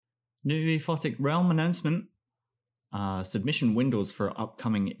New Aphotic Realm announcement. Submission windows for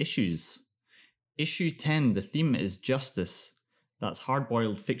upcoming issues. Issue 10, the theme is justice. That's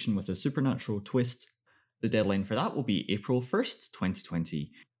hard-boiled fiction with a supernatural twist. The deadline for that will be April 1st,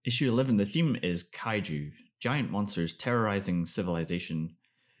 2020. Issue 11, the theme is kaiju, giant monsters terrorizing civilization.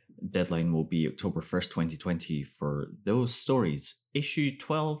 Deadline will be October 1st, 2020 for those stories. Issue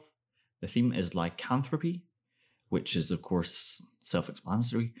 12, the theme is lycanthropy, which is, of course,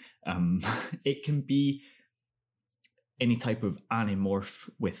 self-explanatory. It can be any type of animorph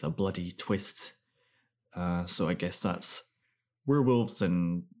with a bloody twist. So I guess that's werewolves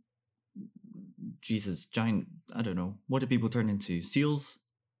and giant, I don't know. What do people turn into? Seals?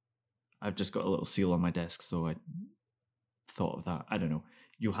 I've just got a little seal on my desk, so I thought of that. I don't know.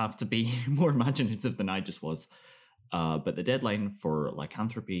 You'll have to be more imaginative than I just was. But the deadline for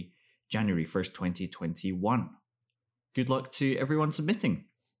lycanthropy, January 1st, 2021. Good luck to everyone submitting.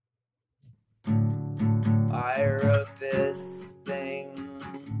 I wrote this thing.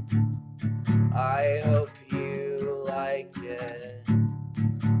 I hope you like it.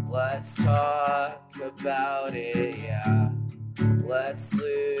 Let's talk about it, yeah. Let's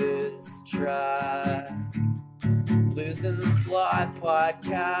lose track. Losing the Plot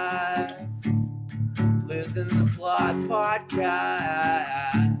podcast. Losing the Plot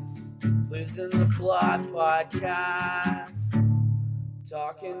podcast. Losing the Plot podcast.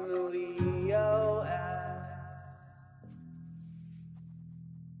 Talking to Leo.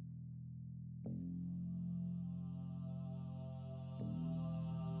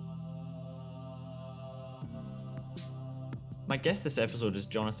 My guest this episode is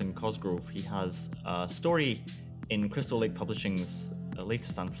Jonathan Cosgrove. He has a story in Crystal Lake Publishing's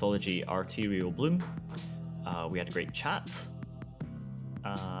latest anthology, Arterial Bloom. We had a great chat,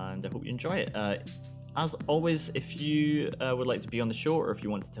 and I hope you enjoy it. As always, if you would like to be on the show, or if you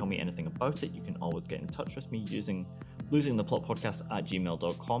want to tell me anything about it, you can always get in touch with me using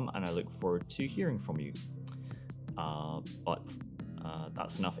losingtheplotpodcast@gmail.com, and I look forward to hearing from you. But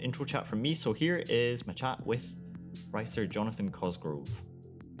that's enough intro chat from me, so here is my chat with writer Jonathan Cosgrove.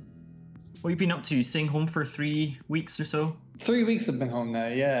 What have you been up to? Staying home for 3 weeks or so? 3 weeks I've been home now,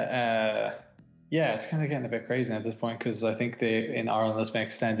 yeah. It's kind of getting a bit crazy at this point, because I think in Ireland it's been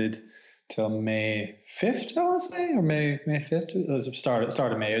extended till May 5th, I want to say, or May 5th. It was the start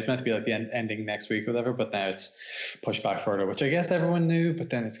of May. It was meant to be like the ending next week or whatever, but now it's pushed back further, which I guess everyone knew, but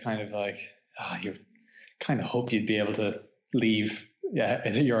then it's kind of like, you kind of hope you'd be able to leave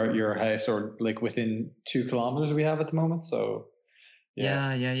your house, or like within 2 kilometers we have at the moment. So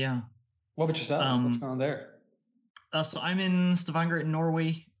yeah. What about yourself? What's going on there? So I'm in Stavanger in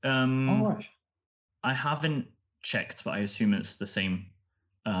Norway. Right. I haven't checked, but I assume it's the same.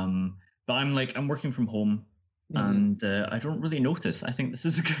 But I'm working from home, and I don't really notice. I think this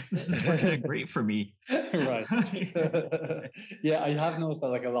is working out great for me. Right. Yeah, I have noticed that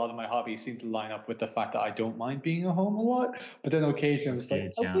like a lot of my hobbies seem to line up with the fact that I don't mind being at home a lot, but then occasions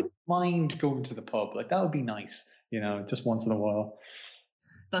I wouldn't mind going to the pub. Like that would be nice, just once in a while.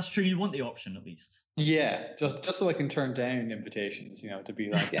 That's true. You want the option at least. Yeah, just so I can turn down invitations, to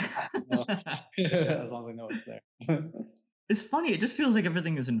be like, as long as I know it's there. It's funny. It just feels like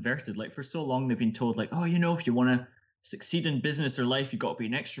everything is inverted. Like for so long, they've been told like, if you want to succeed in business or life, you got to be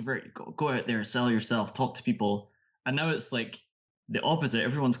an extrovert. You got to go out there, sell yourself, talk to people. And now it's like the opposite.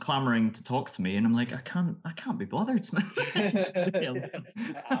 Everyone's clamoring to talk to me, and I'm like, I can't be bothered, man. Absolutely,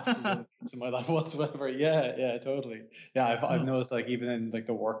 to my life whatsoever. Yeah, totally. Yeah, I've noticed like even in like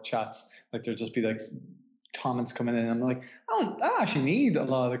the work chats, like there'll just be like comments coming in, and I'm like, I don't actually need a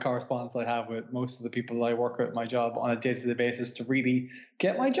lot of the correspondence I have with most of the people I work with at my job on a day-to-day basis to really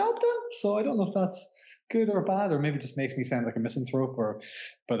get my job done. So I don't know if that's good or bad, or maybe just makes me sound like a misanthrope,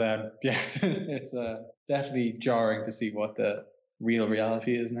 but it's definitely jarring to see what the real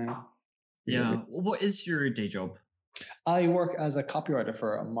reality is now. Yeah. What is your day job? I work as a copywriter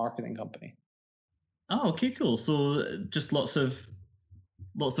for a marketing company. Oh, okay, cool. So just lots of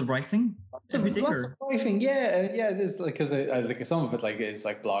writing every day? Lots of writing, yeah. It is like, because like some of it like is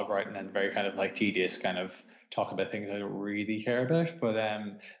like blog writing and very kind of like tedious, kind of talk about things I don't really care about. But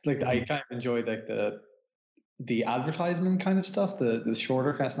like I kind of enjoy like the advertisement kind of stuff, the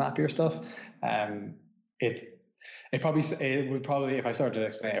shorter kind of snappier stuff. It would probably, if I started to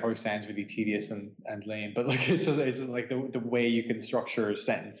explain it probably sounds really tedious and lame, but like it's just like the way you can structure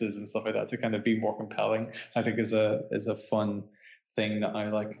sentences and stuff like that to kind of be more compelling, I think is a fun thing that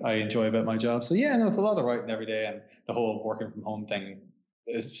I enjoy about my job. So yeah, no, it's a lot of writing every day, and the whole working from home thing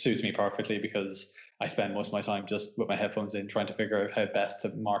suits me perfectly because I spend most of my time just with my headphones in trying to figure out how best to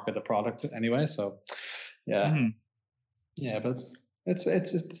market the product anyway. So yeah. Mm-hmm. Yeah, but It's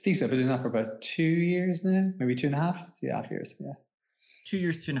decent. I've been doing that for about 2 years now, maybe 2.5 years. Yeah. 2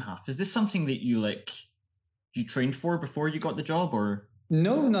 years, 2.5. Is this something that you trained for before you got the job, or?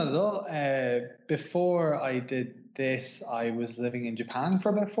 No, not at all. Before I did this, I was living in Japan for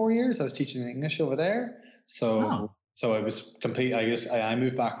about 4 years. I was teaching English over there. So I was complete. I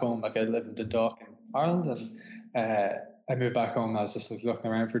moved back home. Like I lived in Dundalk in Ireland, and I moved back home. I was just like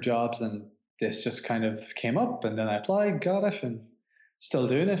looking around for jobs, and this just kind of came up, and then I applied, got it, and still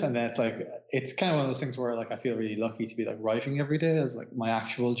doing it. And then it's kind of one of those things where like I feel really lucky to be like writing every day as like my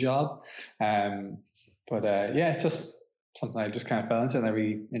actual job. But yeah, it's just something I just kind of fell into and I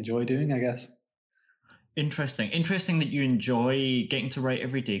really enjoy doing, I guess. Interesting that you enjoy getting to write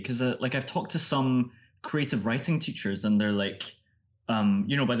every day, because like I've talked to some creative writing teachers, and they're like, by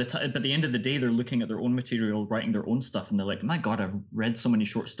the end of the day, they're looking at their own material, writing their own stuff, and they're like, my God, I've read so many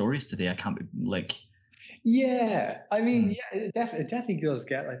short stories today. I can't be like. Yeah, I mean, yeah, it definitely does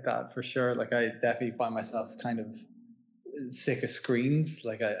get like that for sure. Like I definitely find myself kind of sick of screens.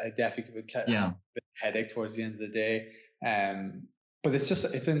 Like I definitely would have a bit of headache towards the end of the day. But it's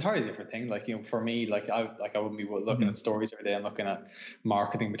an entirely different thing. Like, for me, like I wouldn't be looking at stories every day. I'm looking at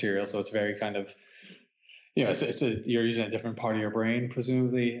marketing material, so it's very kind of, you're using a different part of your brain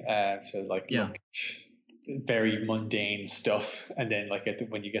presumably to like look very mundane stuff, and then like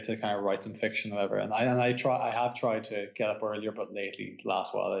when you get to kind of write some fiction or whatever. And I have tried to get up earlier, but lately,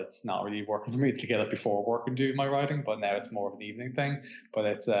 last while, it's not really working for me to get up before work and do my writing. But now it's more of an evening thing. But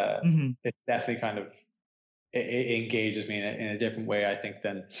it's definitely kind of it engages me in a different way, I think,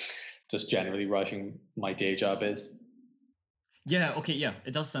 than just generally writing my day job is. Yeah. Okay. Yeah,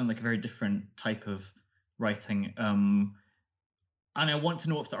 it does sound like a very different type of writing. And I want to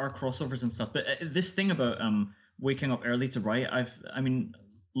know if there are crossovers and stuff. But this thing about waking up early to write, I mean,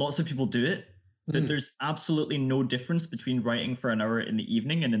 lots of people do it, but there's absolutely no difference between writing for an hour in the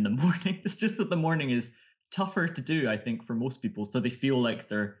evening and in the morning. It's just that the morning is tougher to do, I think, for most people. So they feel like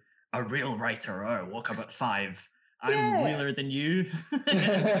they're a real writer. Oh, I woke up at 5. I'm realer than you.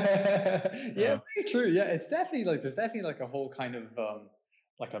 Yeah, very true. Yeah, it's definitely like there's definitely like a whole kind of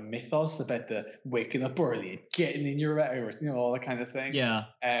like a mythos about the waking up early and getting in your hours, all that kind of thing. Yeah.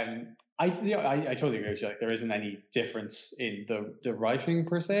 I totally agree with you. Like there isn't any difference in the writing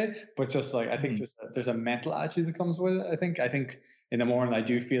per se, but just like I think there's a mental attitude that comes with it. I think in the morning I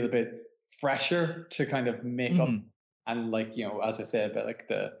do feel a bit fresher to kind of make up, and like as I said, but like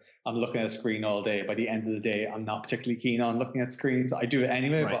I'm looking at a screen all day. By the end of the day, I'm not particularly keen on looking at screens. I do it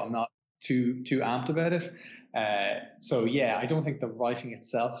anyway, but I'm not too amped about it. So yeah, I don't think the writing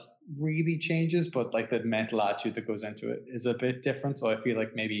itself really changes, but like the mental attitude that goes into it is a bit different. So I feel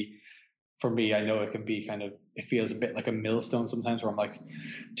like maybe for me, I know it can be it feels a bit like a millstone sometimes, where I'm like,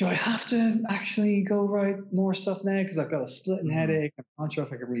 do I have to actually go write more stuff now because I've got a splitting headache? I'm not sure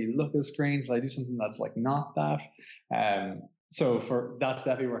if I can really look at the screen. So I do something that's like not that. So that's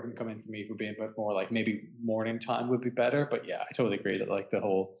definitely where it can come in for me, for being a bit more like maybe morning time would be better. But yeah, I totally agree that like the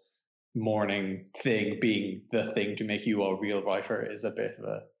whole morning thing being the thing to make you a real writer is a bit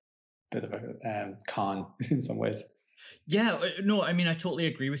of a con in some ways. Yeah, no, I mean, I totally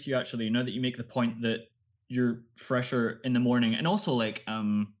agree with you, actually. Now that you make the point that you're fresher in the morning, and also like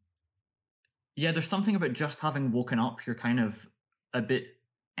there's something about just having woken up, you're kind of a bit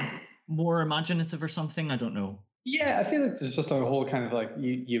more imaginative or something. I don't know. Yeah, I feel like there's just a whole kind of like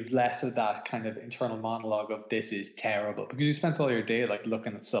you've less of that kind of internal monologue of this is terrible, because you spent all your day like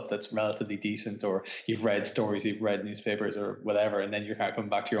looking at stuff that's relatively decent, or you've read stories, you've read newspapers or whatever, and then you're kind of coming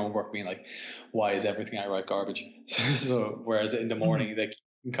back to your own work being like, why is everything I write garbage? So whereas in the morning, like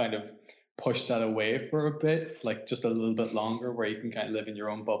you can kind of push that away for a bit, like just a little bit longer, where you can kind of live in your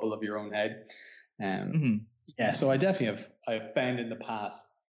own bubble of your own head. Yeah, so I definitely I've found in the past.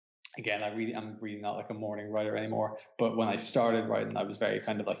 Again, I'm really not like a morning writer anymore. But when I started writing, I was very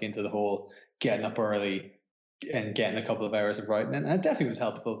kind of like into the whole getting up early and getting a couple of hours of writing. And it definitely was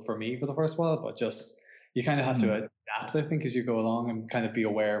helpful for me for the first while, but just you kind of have to adapt, I think, as you go along, and kind of be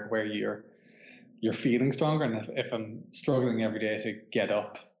aware of where you're feeling stronger. And if I'm struggling every day to get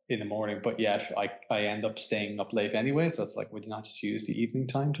up in the morning, but yeah, I end up staying up late anyway. So it's like, would you not just use the evening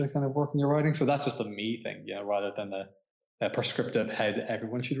time to kind of work on your writing? So that's just a me thing, rather than the prescriptive how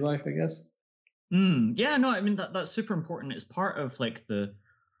everyone should write, I guess. Yeah, no, I mean that's super important. It's part of like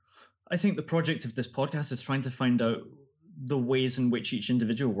I think the project of this podcast is trying to find out the ways in which each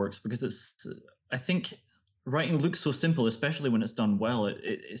individual works, because I think writing looks so simple, especially when it's done well.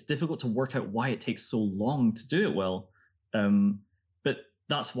 It's difficult to work out why it takes so long to do it well. But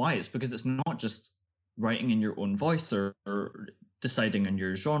that's why. It's because it's not just writing in your own voice or deciding on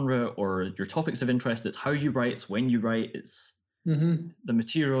your genre or your topics of interest. It's how you write, it's when you write, it's the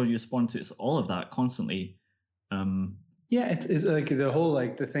material you respond to. It's all of that constantly. Yeah, it's like the whole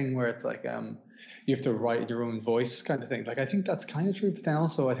like the thing where it's like you have to write in your own voice kind of thing. Like I think that's kind of true, but then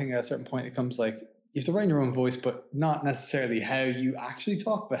also I think at a certain point it comes like you have to write in your own voice, but not necessarily how you actually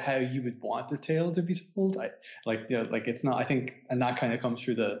talk, but how you would want the tale to be told. Like it's not. I think, and that kind of comes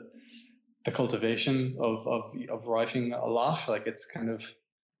through the cultivation of writing a lot. Like it's kind of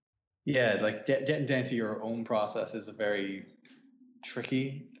like getting down to your own process is a very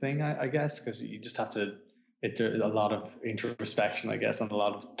tricky thing, I guess, because you just have to. There's a lot of introspection, I guess, and a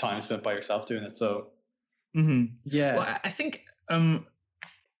lot of time spent by yourself doing it. So, yeah. Well, I think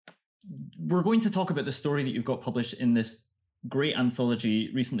we're going to talk about the story that you've got published in this great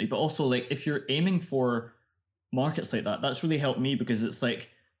anthology recently, but also like if you're aiming for markets like that, that's really helped me because it's like,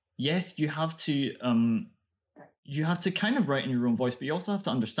 yes, you have to kind of write in your own voice, but you also have to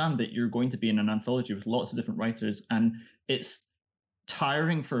understand that you're going to be in an anthology with lots of different writers, and it's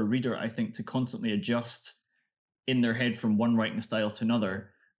tiring for a reader, I think, to constantly adjust in their head from one writing style to another.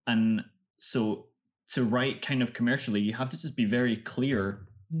 And so to write kind of commercially, you have to just be very clear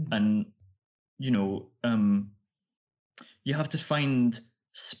and, you have to find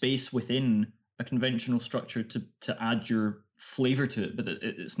space within a conventional structure to add your flavor to it, but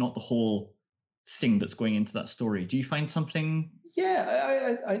it's not the whole thing that's going into that story. Do you find something?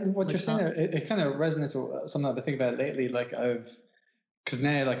 Yeah, I what like you're saying there, it kind of resonates with something I've been thinking about lately. Like because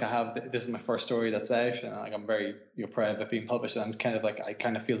now like I have this is my first story that's out, and like I'm very proud of it being published. And I'm kind of like I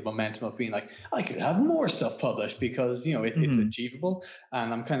kind of feel the momentum of being like I could have more stuff published because it's achievable.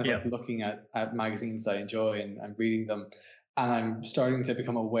 And I'm kind of like looking at magazines that I enjoy and reading them, and I'm starting to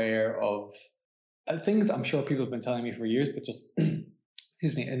become aware of things I'm sure people have been telling me for years, but just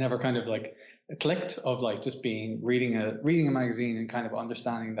excuse me, it never kind of like clicked of like just reading a magazine and kind of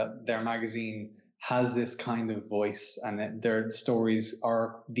understanding that their magazine has this kind of voice and that their stories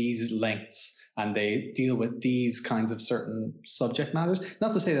are these lengths and they deal with these kinds of certain subject matters.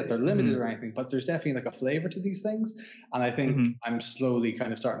 Not to say that they're limited or anything, but there's definitely like a flavor to these things. And I think I'm slowly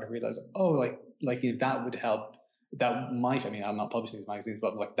kind of starting to realize, that would help. That might, I'm not publishing these magazines,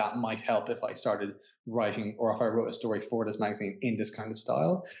 but like that might help if I started writing or if I wrote a story for this magazine in this kind of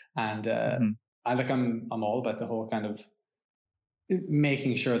style. And I'm all about the whole kind of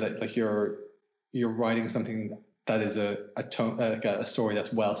making sure that like you're writing something that is a story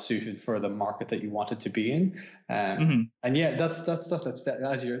that's well suited for the market that you want it to be in. And yeah, that's stuff that's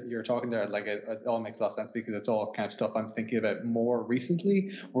as you're talking there, like it all makes a lot of sense because it's all kind of stuff I'm thinking about more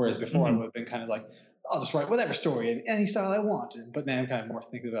recently. Whereas before I would have been kind of like, I'll just write whatever story in any style I want. But now I'm kind of more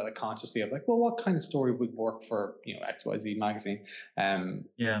thinking about it consciously of like, well, what kind of story would work for XYZ magazine?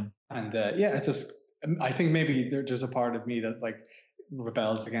 It's just I think maybe there's a part of me that like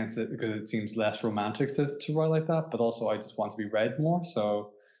rebels against it because it seems less romantic to write like that, but also I just want to be read more.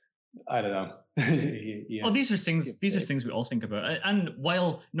 So I don't know. Well, these are things we all think about, and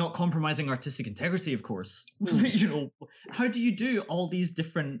while not compromising artistic integrity, of course. How do you do all these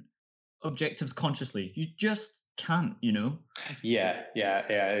different objectives consciously? You just can't. Yeah.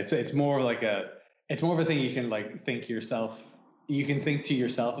 It's more like it's more of a thing you can like think to yourself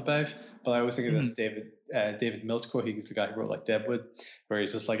about. But I always think of this David Milch quote. He's the guy who wrote like Deadwood, where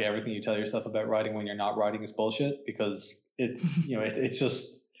he's just like everything you tell yourself about writing when you're not writing is bullshit, because it's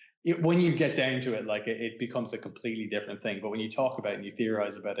just when you get down to it, like it becomes a completely different thing. But when you talk about it and you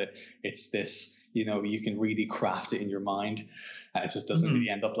theorize about it, it's this, you can really craft it in your mind, and it just doesn't really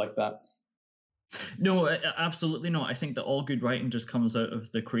end up like that. No, absolutely not. I think that all good writing just comes out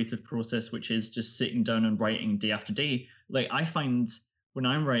of the creative process, which is just sitting down and writing day after day. Like I find when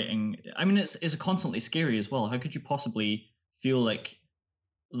I'm writing, it's constantly scary as well. How could you possibly feel like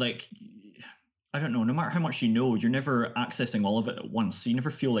I don't know, no matter how much you're never accessing all of it at once. So you never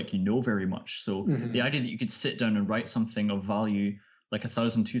feel like you know very much. So the idea that you could sit down and write something of value, like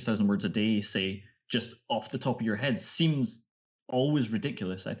 1,000, 2,000 words a day, say, just off the top of your head, seems always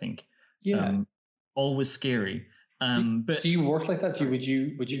ridiculous, I think. Yeah. Always scary. But do you work like that? Would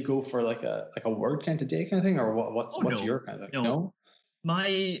you go for like a word count a day kind of thing, or what's your kind of thing? No?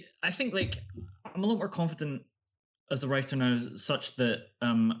 I think like I'm a lot more confident as a writer now, such that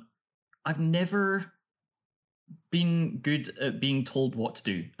I've never been good at being told what to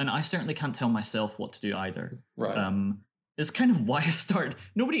do, and I certainly can't tell myself what to do either. Right. It's kind of why I started.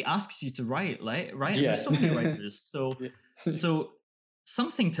 Nobody asks you to write, right? Yeah. There's so many writers, so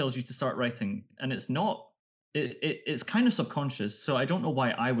something tells you to start writing, and it's not. It's kind of subconscious. So I don't know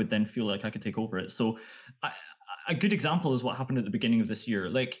why I would then feel like I could take over it. So a good example is what happened at the beginning of this year.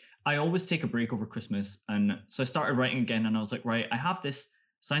 Like I always take a break over Christmas, and so I started writing again, and I was like, right, I have this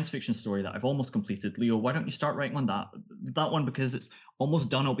science fiction story that I've almost completed. Leo, why don't you start writing on that one, because it's almost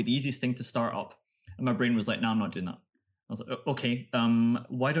done. It'll be the easiest thing to start up. And my brain was like, no, I'm not doing that. I was like, okay,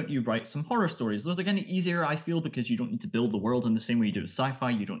 why don't you write some horror stories? Those are getting easier, I feel, because you don't need to build the world in the same way you do with sci-fi.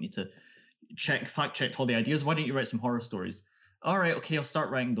 You don't need to fact check all the ideas. Why don't you write some horror stories? All right, okay, I'll start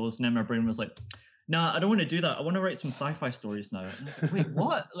writing those. And then my brain was like, nah, I don't want to do that. I want to write some sci-fi stories now. And I was like, wait,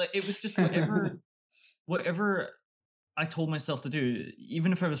 what? Like, it was just whatever I told myself to do,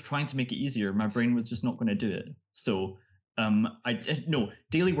 even if I was trying to make it easier, my brain was just not going to do it. So no,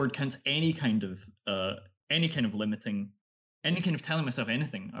 daily word counts, any kind of limiting, any kind of telling myself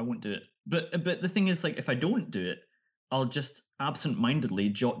anything, I won't do it. But the thing is, like, if I don't do it, I'll just absent-mindedly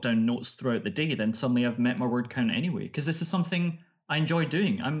jot down notes throughout the day. Then suddenly I've met my word count anyway, because this is something I enjoy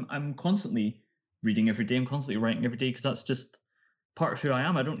doing. I'm constantly reading every day. I'm constantly writing every day, because that's just part of who I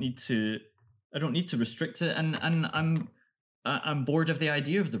am. I don't need to restrict it, and I'm bored of the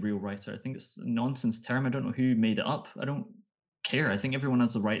idea of the real writer. I think it's a nonsense term. I don't know who made it up. I don't care. I think everyone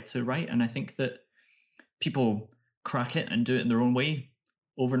has the right to write, and I think that people crack it and do it in their own way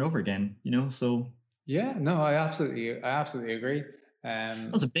over and over again. So yeah, no, I absolutely agree.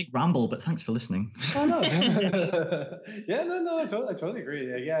 That was a big ramble, but thanks for listening. Oh no, yeah, no, I totally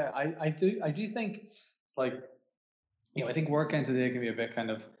agree. Yeah, I do think, like, I think work end today can be a bit kind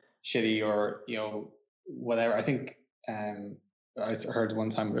of shitty, or whatever. I think I heard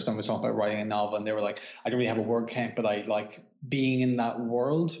one time where someone was talking about writing a novel, and they were like, I don't really have a word count, but I like being in that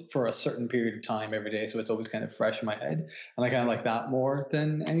world for a certain period of time every day, so it's always kind of fresh in my head, and I kind of like that more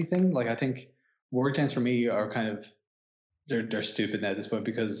than anything. Like, I think word counts for me are kind of, they're stupid at this point,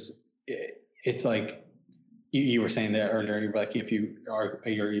 because it's like you were saying there earlier, you were like, if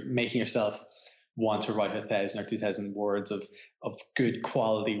you're making yourself want to write 1,000 or 2,000 words of good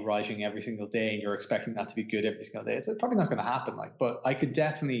quality writing every single day, and you're expecting that to be good every single day, it's probably not going to happen. Like, but I could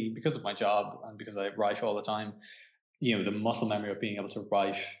definitely, because of my job and because I write all the time, the muscle memory of being able to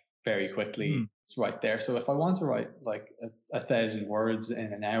write very quickly is right there. So if I want to write like 1,000 words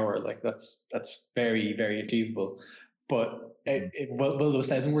in an hour, like that's very, very achievable. But will those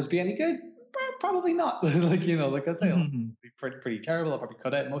 1,000 words be any good? Probably not. Like I'd say it'll be pretty terrible. I'll probably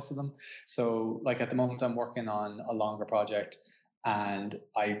cut out most of them. So like at the moment I'm working on a longer project, and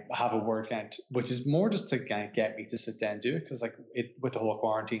I have a word count, which is more just to kind of get me to sit down and do it. Because like with the whole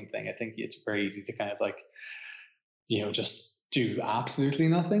quarantine thing, I think it's very easy to kind of like, just do absolutely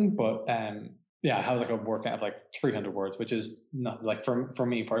nothing. But yeah, I have like a word count of like 300 words, which is not like for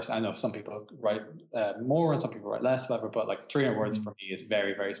me personally. I know some people write more and some people write less, whatever, but like 300 words for me is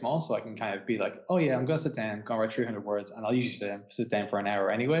very, very small. So I can kind of be like, oh yeah, I'm going to sit down, I'm going to write 300 words, and I'll usually sit down for an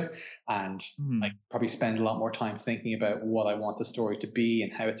hour anyway, and like probably spend a lot more time thinking about what I want the story to be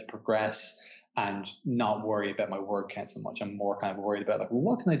and how it to progress, and not worry about my word count so much. I'm more kind of worried about like, well,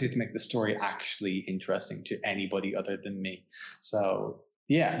 what can I do to make the story actually interesting to anybody other than me? So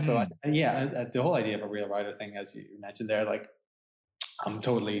yeah, so the whole idea of a real writer thing, as you mentioned there, like I'm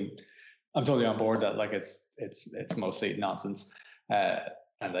totally on board that like it's mostly nonsense, and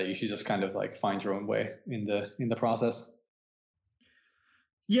that you should just kind of like find your own way in the process.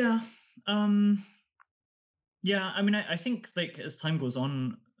 Yeah, yeah. I mean, I think like as time goes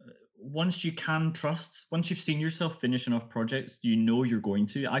on, once you've seen yourself finish enough projects, you're going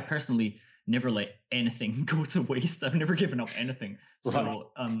to. I personally never let anything go to waste. I've never given up anything.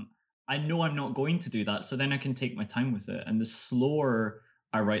 So I know I'm not going to do that. So then I can take my time with it. And the slower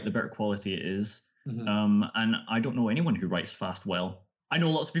I write, the better quality it is. And I don't know anyone who writes fast well. I know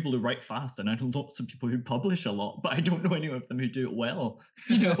lots of people who write fast, and I know lots of people who publish a lot, but I don't know any of them who do it well.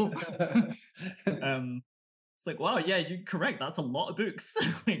 It's like, wow, yeah, you're correct. That's a lot of books.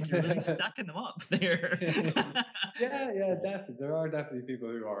 Like, you're really stacking them up there. yeah, definitely. There are definitely people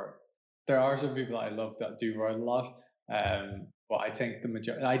there are some people I love that do write a lot. But I think the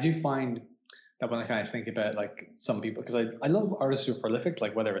majority, I do find that when I kind of think about like some people, because I love artists who are prolific,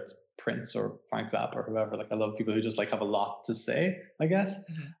 like whether it's Prince or Frank Zappa or whoever, like I love people who just like have a lot to say, I guess,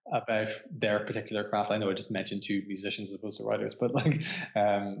 about their particular craft. I know I just mentioned 2 musicians as opposed to writers, but like,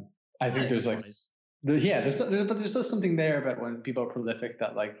 I think there's like, there's just something there about when people are prolific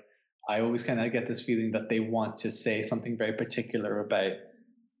that like, I always kind of get this feeling that they want to say something very particular about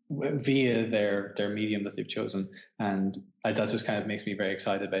via their medium that they've chosen, and that just kind of makes me very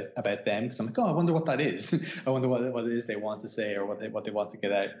excited about them, because I'm like, oh, I wonder what that is. I wonder what it is they want to say, or what they want to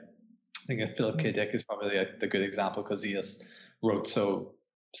get out. I think Philip K. Dick is probably the good example, because he just wrote so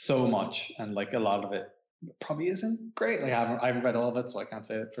much, and like a lot of it probably isn't great. Like I haven't read all of it, so I can't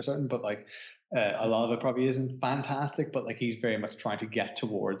say it for certain. But like a lot of it probably isn't fantastic. But like he's very much trying to get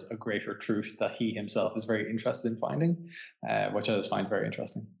towards a greater truth that he himself is very interested in finding, which I just find very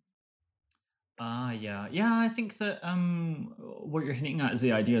interesting. Yeah. I think that what you're hinting at is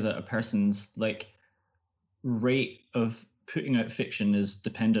the idea that a person's like rate of putting out fiction is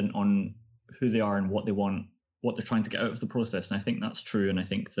dependent on who they are and what they want, what they're trying to get out of the process. And I think that's true. And I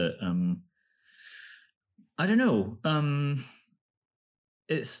think that I don't know.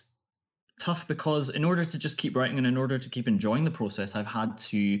 It's tough because in order to just keep writing and in order to keep enjoying the process, I've had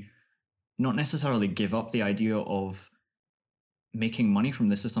to not necessarily give up the idea of making money from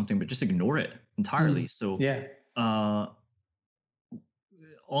this or something, but just ignore it entirely. So yeah, all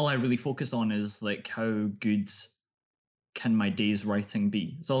I really focus on is like how good can my day's writing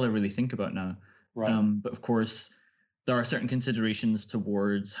be? It's all I really think about now. right. But of course, there are certain considerations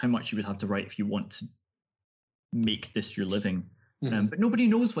towards how much you would have to write if you want to make this your living. But nobody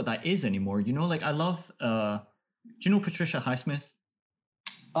knows what that is anymore. You know, like I love. Do you know Patricia Highsmith?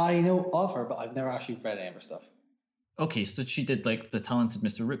 I know of her, but I've never actually read any of her stuff. Okay, so she did like The Talented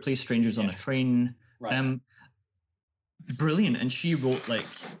Mr. Ripley, Strangers on a Train. Right. Brilliant. And she wrote like,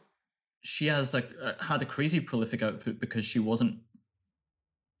 she has like had a crazy prolific output because she wasn't,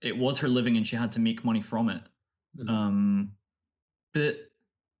 it was her living and she had to make money from it. But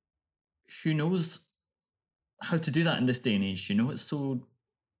who knows how to do that in this day and age? You know, it's so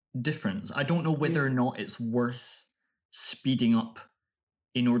different. I don't know whether or not it's worth speeding up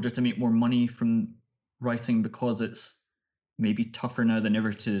in order to make more money from writing because it's maybe tougher now than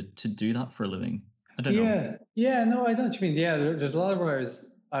ever to do that for a living. I don't know. Yeah, no, I know what you mean. Yeah, there's a lot of writers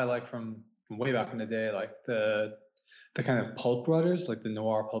I like from way back in the day, like the kind of pulp writers, like the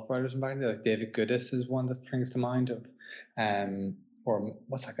noir pulp writers from back in the day. Like David Goodis is one that springs to mind of, or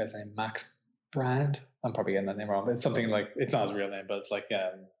what's that guy's name? Max Brand. I'm probably getting that name wrong, but it's something like, it's not his real name, but it's like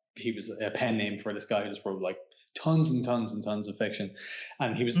he was a pen name for this guy who just wrote like tons and tons and tons of fiction,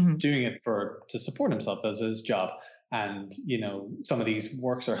 and he was doing it to support himself as his job. And you know, some of these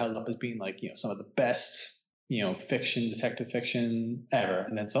works are held up as being like, you know, some of the best, you know, fiction, detective fiction ever,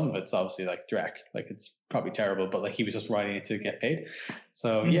 and then some of it's obviously like dreck, like it's probably terrible, but like he was just writing it to get paid.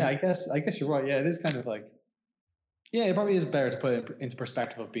 So yeah, I guess you're right. Yeah, it is kind of like, yeah, it probably is better to put it into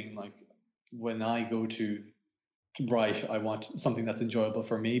perspective of being like, when I go to write, I want something that's enjoyable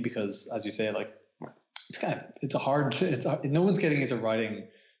for me, because as you say, like no one's getting into writing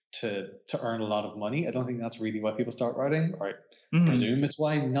to earn a lot of money. I don't think that's really why people start writing, or I presume it's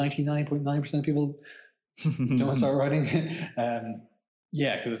why 99.9% of people don't start writing.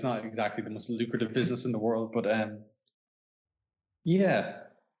 Yeah, because it's not exactly the most lucrative business in the world, but yeah,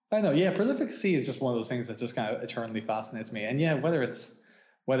 I know. Yeah, prolificacy is just one of those things that just kind of eternally fascinates me. And yeah, whether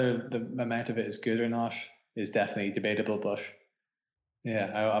the amount of it is good or not is definitely debatable, but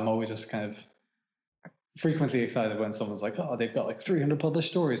yeah, I'm always just kind of frequently excited when someone's like, oh, they've got like 300 published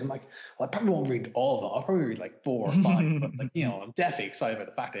stories. I'm like, well, I probably won't read all of them. I'll probably read like 4 or 5, but like, you know, I'm definitely excited about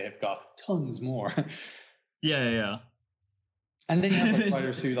the fact that they've got tons more. Yeah. And then you have like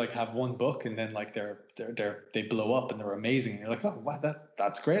writers who like have one book and then like they blow up and they're amazing. And you're like, oh, wow,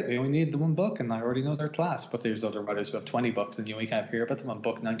 that's great. They only need the one book and I already know their class. But there's other writers who have 20 books and you only can't hear about them on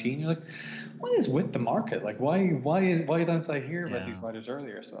book 19. You're like, what is with the market? Like, why don't I hear about these writers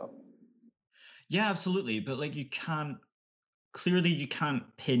earlier? So. Yeah, absolutely. But like you can't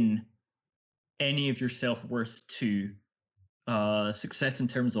pin any of your self-worth to success in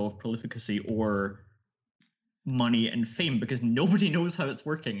terms of prolificacy or money and fame, because nobody knows how it's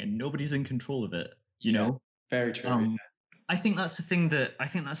working and nobody's in control of it, you know? Very true. I think that's the thing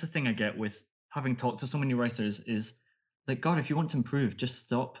I get with having talked to so many writers is like, God, if you want to improve, just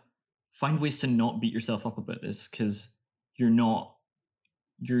stop. Find ways to not beat yourself up about this, because you're not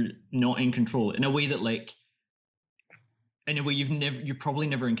in control in a way that like, in a way you've probably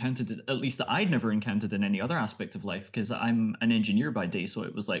never encountered it, at least that I'd never encountered in any other aspect of life, because I'm an engineer by day. So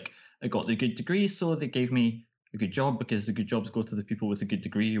it was like, I got the good degree, so they gave me a good job, because the good jobs go to the people with a good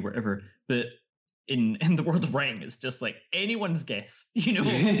degree or whatever. But in the world of writing, it's just like anyone's guess, you know?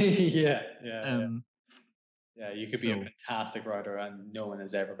 Yeah, you could be a fantastic writer and no one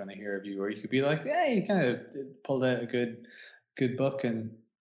is ever going to hear of you, or you could be like, yeah, you kind of pulled out a good book. And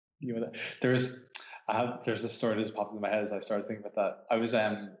you know, there's a story that just popped into my head as I started thinking about that. I was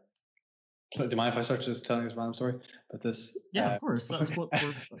do you mind if I start just telling this random story about this? Yeah, of course. That's what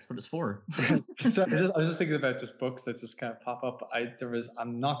it's for. I was just thinking about just books that just kind of pop up.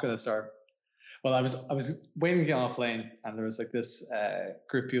 I'm not going to start. Well, I was waiting to get on a plane, and there was like this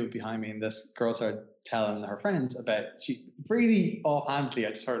group of people behind me, and this girl started telling her friends about. She really offhandedly,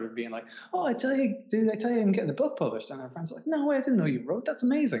 I just heard her being like, "Oh, did I tell you I'm getting the book published?" And her friends were like, "No, I didn't know you wrote. That's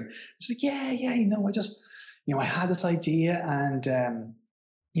amazing." She's like, "Yeah, you know, I just, you know, I had this idea, and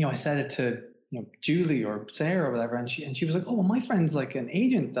you know, I said it to, you know, Julie or Sarah or whatever, and she was like, oh, well, my friend's like an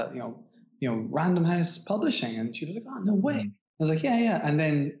agent at, you know, Random House Publishing, and she was like, oh, no way. Mhm. I was like, yeah, and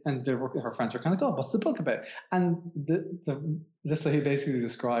then her friends were kind of like, oh, what's the book about? And this lady basically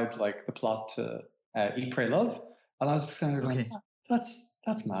described like the plot to Eat, Pray, Love, and I was just kind of like, Okay. that's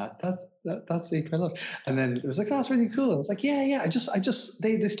mad. That's Eat, Pray, Love. And then it was like, oh, that's really cool. I was like, yeah. I just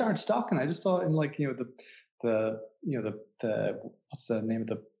they started stalking. I just thought in like, you know, the what's the name of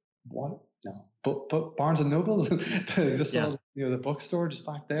the what? No, but Barnes and Noble. They just Yeah. saw, you know, the bookstore just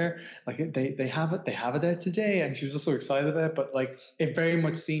back there. Like they have it out today, and she was just so excited about it. But like it very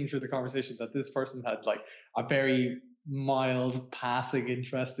much seemed through the conversation that this person had like a very mild passing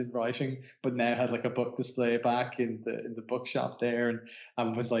interest in writing, but now had like a book display back in the bookshop there,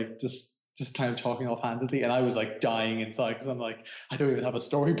 and was like just kind of talking offhandedly, and I was like dying inside because I'm like, I don't even have a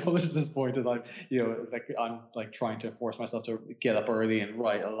story published at this point, and I'm, you know, it's like I'm like trying to force myself to get up early and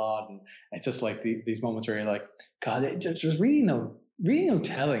write a lot, and it's just like these moments where you're like, God, there's really no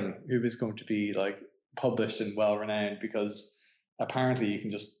telling who is going to be like published and well renowned, because apparently you can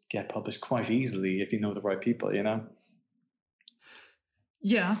just get published quite easily if you know the right people, you know.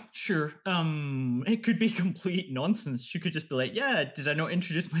 Yeah, sure. It could be complete nonsense. She could just be like, "Yeah, did I not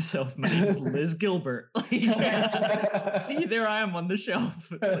introduce myself? My name is Liz Gilbert." Like, see, there I am on the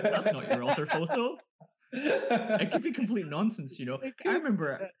shelf. It's like, that's not your author photo. It could be complete nonsense, you know. I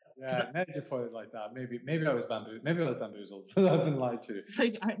remember. Yeah, now you put it like that. Maybe I was bamboozled. I've been lied to. It's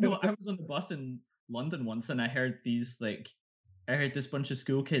like I was on the bus in London once, and I heard this bunch of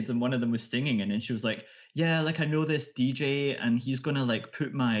school kids, and one of them was singing, and then she was like, "Yeah, like I know this DJ, and he's gonna like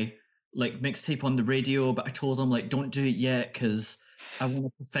put my like mixtape on the radio, but I told him like don't do it yet because I want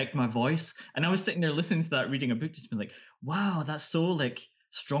to perfect my voice." And I was sitting there listening to that, reading a book, just being like, "Wow, that's so like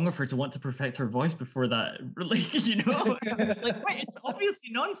strong of her to want to perfect her voice before that." Like, you know, like wait, it's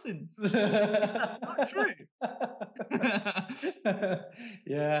obviously nonsense. That's not true.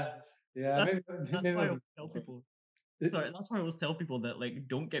 Yeah. That's Maybe why I always tell people. Sorry, that's why I always tell people that like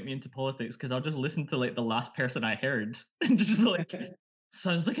don't get me into politics, because I'll just listen to like the last person I heard and just be like,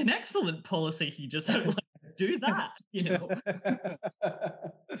 sounds like an excellent policy he just outlined. Do that, you know.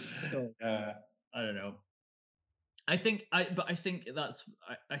 So, I don't know. I think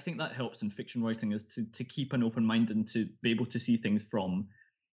that helps in fiction writing, is to keep an open mind and to be able to see things from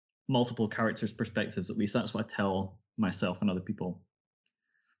multiple characters' perspectives. At least that's what I tell myself and other people.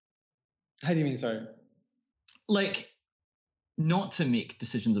 How do you mean, sorry? Like, not to make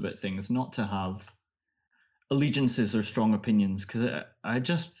decisions about things, not to have allegiances or strong opinions, because I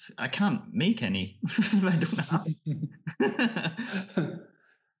can't make any. I don't have.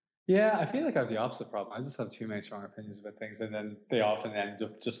 Yeah, I feel like I have the opposite problem. I just have too many strong opinions about things, and then they often end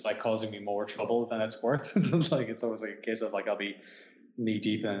up just like causing me more trouble than it's worth. Like it's always like a case of like I'll be knee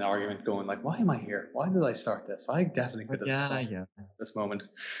deep in an argument, going like, "Why am I here? Why did I start this? I definitely could have stopped this moment."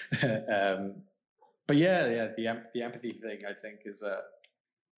 But yeah, the empathy thing, I think, is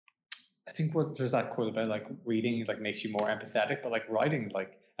I think there's that quote about like reading like makes you more empathetic, but like writing,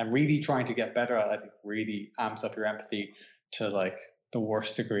 like, and really trying to get better at, I think really amps up your empathy to like the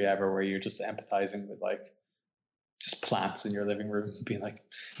worst degree ever, where you're just empathizing with like just plants in your living room, being like,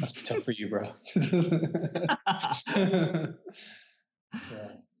 "Must be tough for you, bro."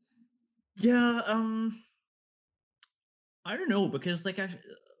 Yeah. I don't know, because like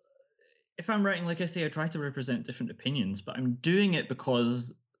if I'm writing, like I say, I try to represent different opinions, but I'm doing it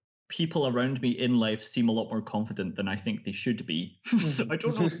because people around me in life seem a lot more confident than I think they should be. So I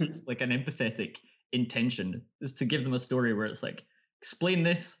don't know if it's like an empathetic intention, is to give them a story where it's like, explain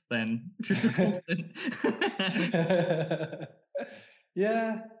this then, if you're so confident.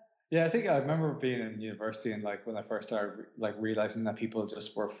 Yeah, I think I remember being in university, and like when I first started like realizing that people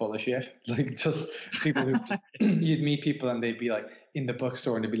just were full of shit. Like just people who you'd meet people and they'd be like in the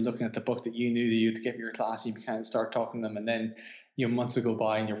bookstore and they'd be looking at the book that you knew that you'd get your class, and you kind of start talking to them, and then, you know, months would go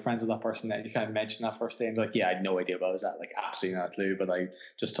by and you're friends with that person, and you kind of mention that first day and be like, "Yeah, I had no idea what was that, like absolutely not a clue, but I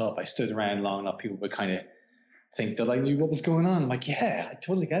just thought if I stood around long enough, people would kind of think that I knew what was going on." I'm like, "Yeah, I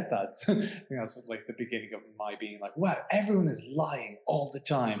totally get that." I think that's like the beginning of my being like, wow, everyone is lying all the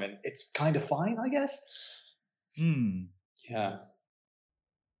time, and it's kind of fine, I guess. Yeah.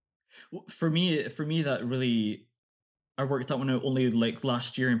 For me, that really, I worked that one out only like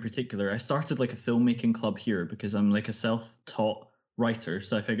last year in particular. I started like a filmmaking club here because I'm like a self-taught writer,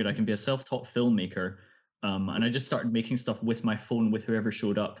 so I figured I can be a self-taught filmmaker. And I just started making stuff with my phone with whoever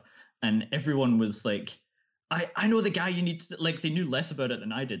showed up, and everyone was like, I know the guy you need to, like, they knew less about it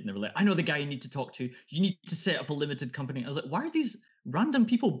than I did, and they were like, I know the guy you need to talk to. You need to set up a limited company. I was like, why are these random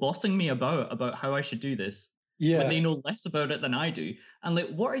people bossing me about how I should do this? Yeah. When they know less about it than I do? And like,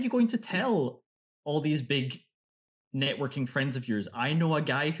 what are you going to tell all these big networking friends of yours? I know a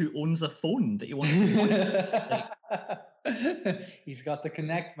guy who owns a phone that you want to He's got the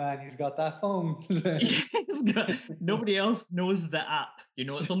Connect, man. He's got that phone. Nobody else knows the app. You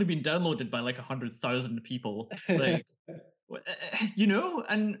know, it's only been downloaded by like 100,000 people. Like, you know,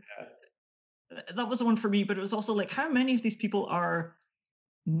 and that was the one for me. But it was also like, how many of these people are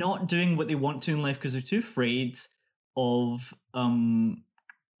not doing what they want to in life because they're too afraid of, I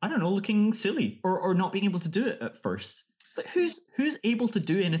don't know, looking silly or not being able to do it at first? Like, who's able to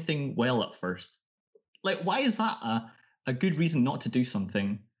do anything well at first? Like, why is that a good reason not to do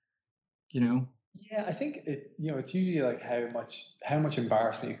something, you know? Yeah, I think it's usually like how much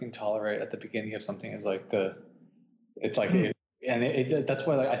embarrassment you can tolerate at the beginning of something is like that's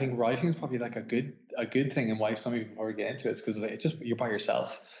why, like, I think writing is probably like a good thing, and why some people probably get into it is because it's just you're by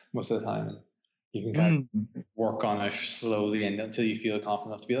yourself most of the time, and you can kind of work on it slowly and until you feel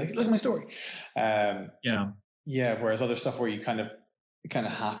confident enough to be like, look at my story. Whereas other stuff where you kind of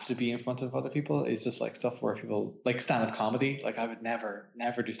have to be in front of other people is just like stuff where people like stand-up comedy. Like, I would never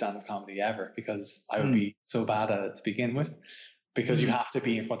do stand-up comedy ever, because I would be so bad at it to begin with, because you have to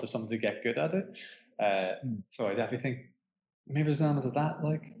be in front of someone to get good at it. So I definitely think maybe there's an element of that,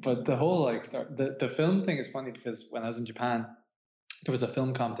 like, but the whole like the film thing is funny, because when I was in Japan, there was a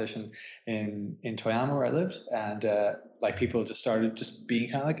film competition in Toyama where I lived, and like people just started just being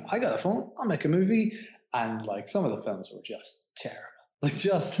kind of like, I got a phone, I'll make a movie, and like some of the films were just terrible. Like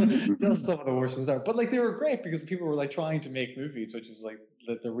just some of the worst ones are, but like they were great because people were like trying to make movies, which was like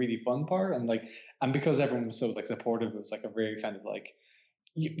the really fun part, and because everyone was so like supportive, it was like a very kind of like,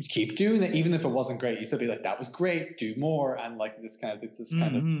 you keep doing it even if it wasn't great. You still be like, that was great, do more, and like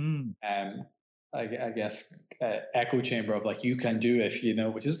I guess echo chamber of like, you can do it, you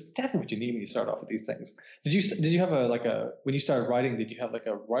know, which is definitely what you need when you start off with these things. Did you have when you started writing, did you have like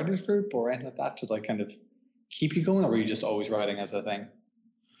a writers group or anything like that to like kind of keep you going, or were you just always writing as a thing?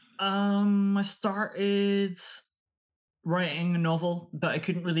 I started writing a novel, but I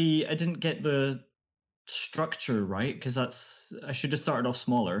didn't get the structure right, because I should have started off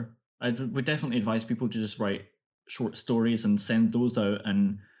smaller. I would definitely advise people to just write short stories and send those out,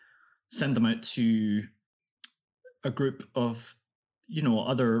 and send them out to a group of, you know,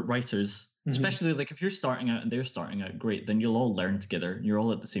 other writers. Especially like if you're starting out and they're starting out, great, then you'll all learn together. You're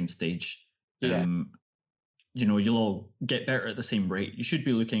all at the same stage. You know, you'll all get better at the same rate. You should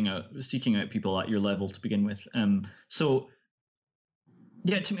be seeking out people at your level to begin with. So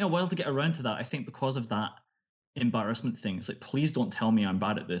yeah, it took me a while to get around to that. I think because of that embarrassment thing. It's like, please don't tell me I'm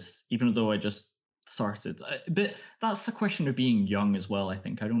bad at this, even though I just started. But that's a question of being young as well, I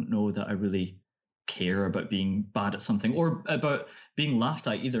think. I don't know that I really care about being bad at something or about being laughed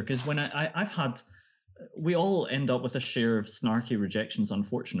at either, because when we all end up with a share of snarky rejections,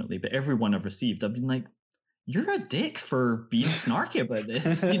 unfortunately, but everyone I've received, I've been like, you're a dick for being snarky about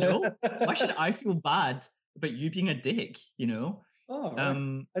this, you know? Why should I feel bad about you being a dick, you know? Oh,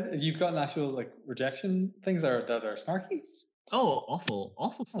 right. You've gotten actual like rejection things that are snarky? Oh,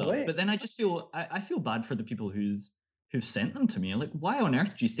 awful stuff. Oh, but then I just feel I feel bad for the people who've sent them to me. Like, why on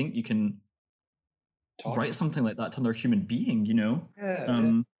earth do you think you can write something like that to another human being, you know?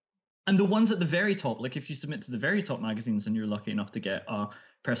 Yeah. And the ones at the very top, like if you submit to the very top magazines and you're lucky enough to get a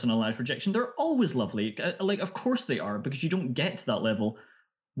personalized rejection, they're always lovely. Like, of course they are, because you don't get to that level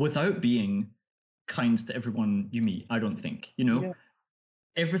without being kind to everyone you meet, I don't think, you know? Yeah.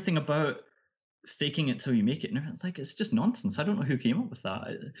 Everything about faking it till you make it, like, it's just nonsense. I don't know who came up with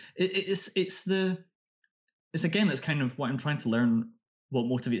that. It's kind of what I'm trying to learn, what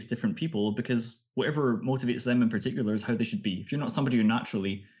motivates different people, because whatever motivates them in particular is how they should be. If you're not somebody who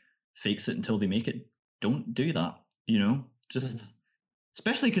naturally fakes it until they make it, don't do that, you know? Just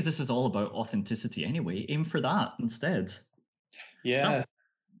especially because this is all about authenticity anyway. Aim for that instead. Yeah.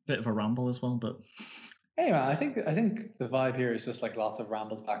 Bit of a ramble as well, but hey man, I think the vibe here is just like lots of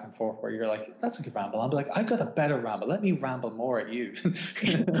rambles back and forth where you're like, that's a good ramble. I'll be like, I've got a better ramble. Let me ramble more at you.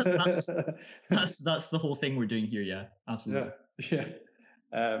 that's the whole thing we're doing here. Yeah, absolutely. Yeah.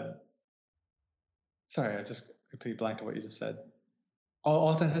 Sorry, I just completely blanked on what you just said.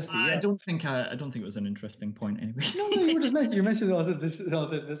 Authenticity. I don't think it was an interesting point anyway. No, you mentioned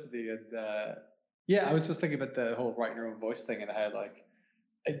authenticity, and I was just thinking about the whole writing your own voice thing, and how like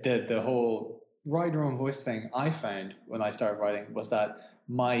the whole write your own voice thing I found when I started writing was that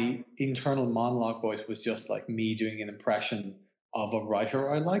my internal monologue voice was just like me doing an impression of a writer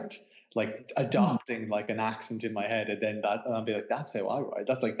I liked, like adopting like an accent in my head, and then that and I'll be like, that's how I write.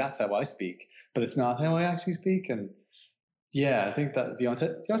 That's how I speak, but it's not how I actually speak. And yeah, I think that the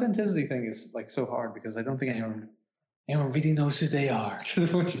authenticity thing is like so hard because I don't think anyone really knows who they are,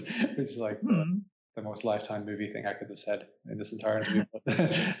 which is like the most Lifetime movie thing I could have said in this entire interview.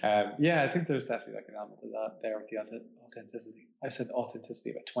 But yeah, I think there's definitely like an element of that there with the authenticity. I've said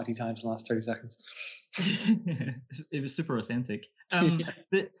authenticity about 20 times in the last 30 seconds. It was super authentic.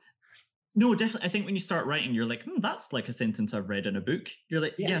 But no, definitely. I think when you start writing, you're like, that's like a sentence I've read in a book. You're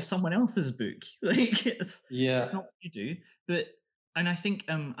like, yeah, someone else's book. Like, it's not what you do. And I think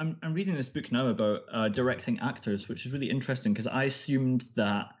I'm reading this book now about directing actors, which is really interesting because I assumed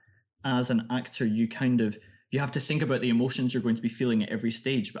that as an actor, you have to think about the emotions you're going to be feeling at every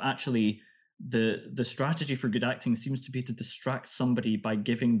stage. But actually, the strategy for good acting seems to be to distract somebody by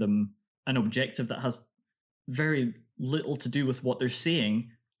giving them an objective that has very little to do with what they're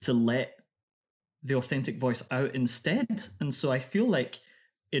saying, to let the authentic voice out instead. And so I feel like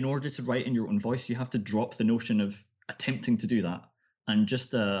in order to write in your own voice, you have to drop the notion of attempting to do that and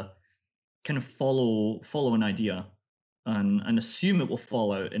just kind of follow an idea and assume it will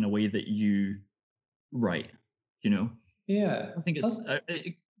fall out in a way that you write, you know? Yeah. I think it's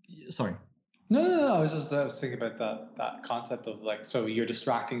sorry. No. I was thinking about that concept of like, so you're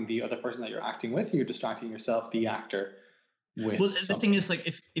distracting the other person that you're acting with, you're distracting yourself, the actor, with well, something. The thing is, like,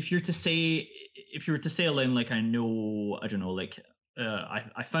 if you were to say a line like, I don't know, like,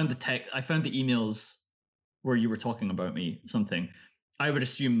 I found the emails where you were talking about me, something. I would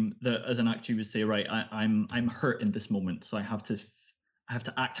assume that as an actor you would say, right, I'm hurt in this moment, so I have to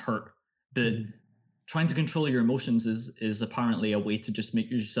act hurt. But trying to control your emotions is apparently a way to just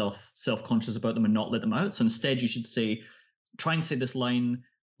make yourself self-conscious about them and not let them out. So instead you should try and say this line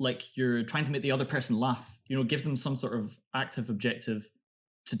like you're trying to make the other person laugh, give them some sort of active objective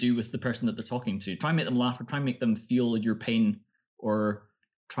to do with the person that they're talking to. Try and make them laugh, or try and make them feel your pain, or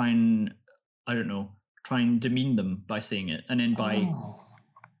try and, I don't know, try and demean them by saying it. And then by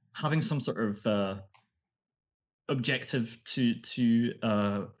having some sort of objective to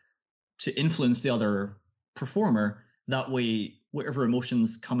influence the other performer, that way whatever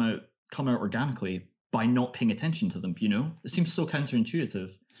emotions come out organically by not paying attention to them. It seems so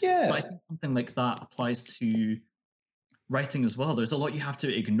counterintuitive. Yeah, but I think something like that applies to writing as well. There's a lot you have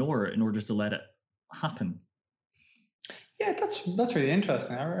to ignore in order to let it happen. Yeah, that's really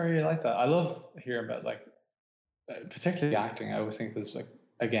interesting. I really like that. I love hearing about, like, particularly acting. I always think there's, like,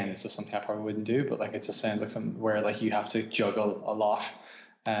 again, it's just something I probably wouldn't do, but like it just sounds like something where like you have to juggle a lot.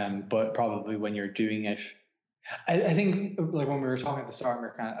 But probably when you're doing it, I think like when we were talking at the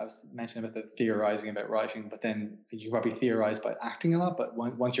start, I was mentioning about the theorizing about writing, but then you probably theorize by acting a lot. But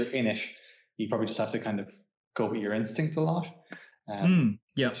once you're in it, you probably just have to kind of go with your instinct a lot.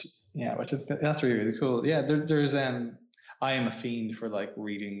 That's really, really cool. Yeah, there's I am a fiend for like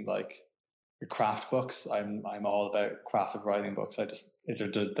reading like craft books. I'm all about crafted writing books. They're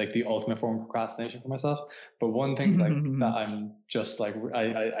like the ultimate form of procrastination for myself. But one thing like that I'm just like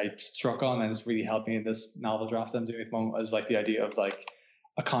I struck on, and it's really helped me in this novel draft I'm doing at the moment, is like the idea of like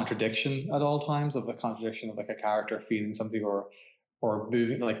a contradiction at all times, of a contradiction of like a character feeling something or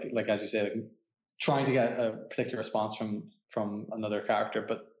moving, like as you say, like trying to get a particular response from another character,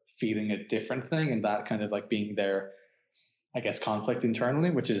 but feeling a different thing, and that kind of like being their, I guess, conflict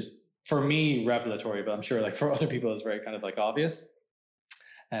internally, which is for me revelatory, but I'm sure like for other people it's very kind of like obvious.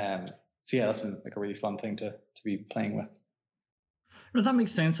 So yeah, that's been like a really fun thing to be playing with. No, that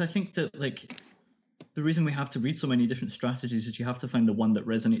makes sense. I think that like the reason we have to read so many different strategies is you have to find the one that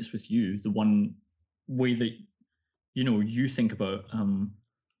resonates with you, the one way that you think about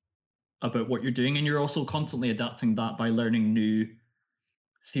what you're doing, and you're also constantly adapting that by learning new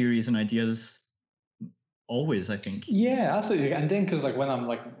theories and ideas always, I think. Yeah, absolutely. And then because like when I'm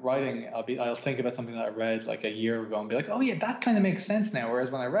like writing, I'll think about something that I read like a year ago and be like, oh yeah, that kind of makes sense now.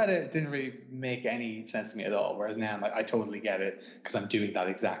 Whereas when I read it, it didn't really make any sense to me at all. Whereas now I'm like, I totally get it because I'm doing that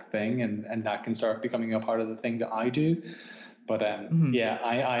exact thing, and that can start becoming a part of the thing that I do. But yeah,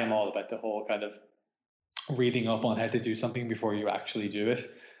 I am all about the whole kind of reading up on how to do something before you actually do it.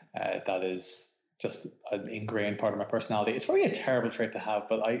 That is just an ingrained part of my personality. It's probably a terrible trait to have,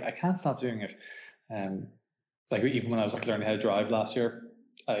 but I can't stop doing it. Like even when I was like learning how to drive last year,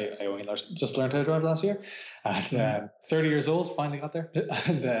 I only just learned how to drive last year. And 30 years old, finally got there.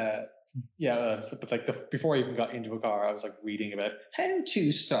 And Yeah, but like before I even got into a car, I was like reading about how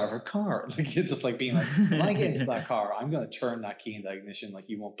to start a car. Like it's just like being like, when I get into that car, I'm gonna turn that key in the ignition like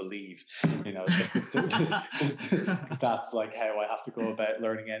you won't believe, because that's like how I have to go about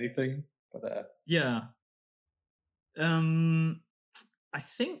learning anything. But Yeah. I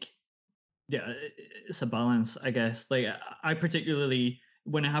think, yeah, it's a balance, I guess. Like, I particularly,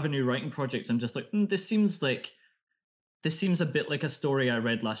 when I have a new writing project, I'm just like, this seems a bit like a story I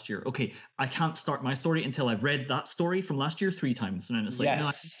read last year. Okay, I can't start my story until I've read that story from last year 3 times. And then it's like, no,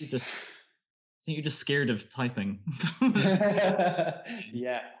 I think you're just scared of typing.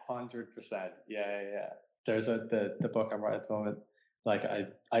 Yeah, 100%. Yeah. There's the book I'm writing at the moment. Like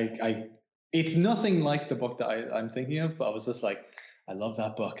I it's nothing like the book that I'm thinking of, but I was just like, I love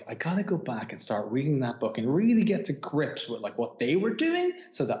that book. I gotta go back and start reading that book and really get to grips with like what they were doing,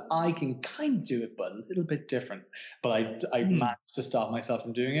 so that I can kind of do it, but a little bit different. But I managed to stop myself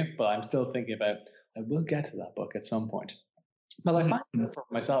from doing it. But I'm still thinking about, I will get to that book at some point. But I find for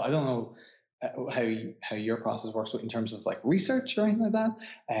myself, I don't know how your process works in terms of like research or anything like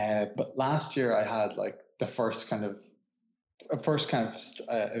that. But last year I had like the first kind of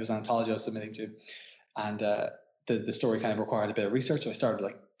it was an anthology I was submitting to, and the story kind of required a bit of research. So I started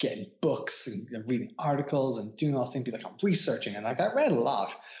like getting books and reading articles and doing all these things, like I'm researching, and like I read a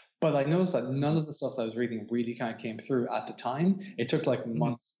lot. But I noticed that none of the stuff that I was reading really kind of came through at the time. It took like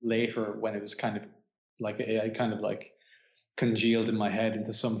months later, when it was kind of like I kind of like congealed in my head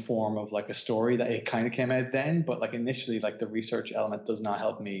into some form of like a story, that it kind of came out then. But like initially, like the research element does not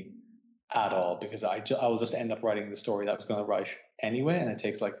help me at all, because I will just end up writing the story that I was going to write anyway, and it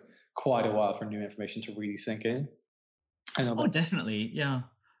takes like quite a while for new information to really sink in. I know. Oh, definitely, yeah.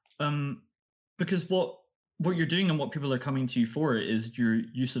 Because what you're doing and what people are coming to you for is your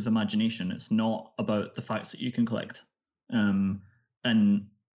use of imagination. It's not about the facts that you can collect. And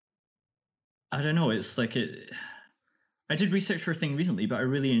I don't know. It's like I did research for a thing recently, but I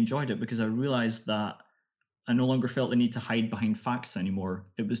really enjoyed it because I realized that I no longer felt the need to hide behind facts anymore.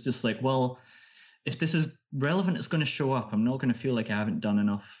 It was just like, well, if this is relevant, it's going to show up. I'm not going to feel like I haven't done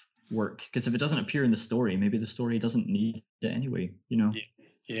enough work, because if it doesn't appear in the story, maybe the story doesn't need it anyway, you know?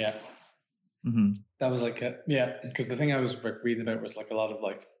 Yeah. That was like, because the thing I was like reading about was like a lot of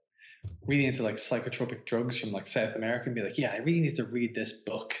like reading into like psychotropic drugs from like South America, and be like, yeah, I really need to read this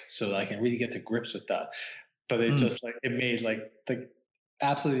book so that I can really get to grips with that. But it just like, it made like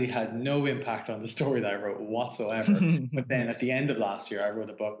absolutely had no impact on the story that I wrote whatsoever. But then at the end of last year, I wrote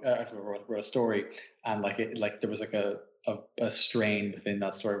a book, I wrote a story, and like there was like a strain within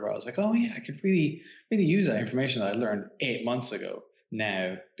that story where I was like, oh yeah, I could really use that information that I learned 8 months ago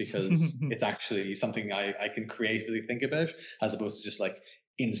now, because it's actually something I can creatively think about, as opposed to just like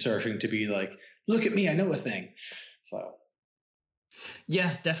inserting to be like, look at me, I know a thing. So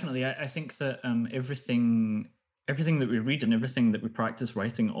yeah, definitely. I think that everything that we read and everything that we practice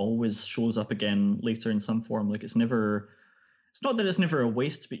writing always shows up again later in some form. Like it's not that it's never a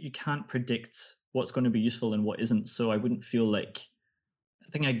waste, but you can't predict what's going to be useful and what isn't. So I wouldn't feel like,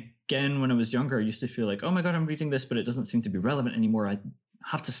 I think again, when I was younger, I used to feel like, oh my God, I'm reading this, but it doesn't seem to be relevant anymore. I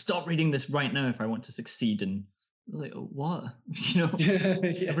have to stop reading this right now if I want to succeed. And like, what? You know,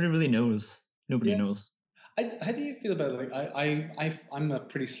 nobody really knows. Nobody knows. How do you feel about it? Like I'm a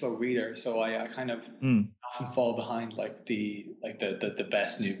pretty slow reader, so I kind of often fall behind like the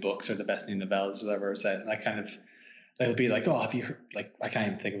best new books or the best new novellas, whatever it's at, and I kind of, it'll be like, oh, have you heard, like, I can't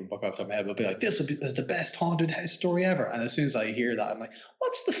even think of a book off the top of my head, but it'll be like, this is the best haunted house story ever. And as soon as I hear that, I'm like,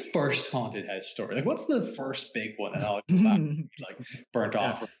 what's the first haunted house story? Like, what's the first big one? And I'll go back like Burnt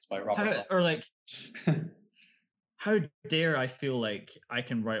Off by Robert. Or like, how dare I feel like I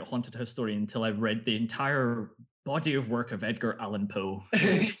can write a haunted house story until I've read the entire body of work of Edgar Allan Poe?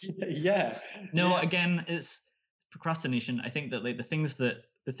 Yes. No, again, it's procrastination. I think that like the things that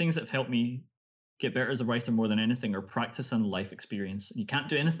have helped me get better as a writer more than anything are practice and life experience. And you can't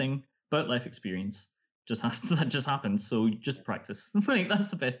do anything but life experience. That just happens. So just practice. Like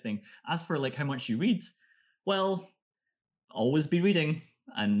that's the best thing. As for like how much you read, well, always be reading,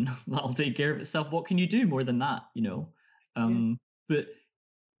 and that'll take care of itself. What can you do more than that, you know? But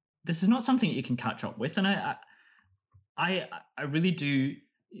this is not something that you can catch up with. And I really do,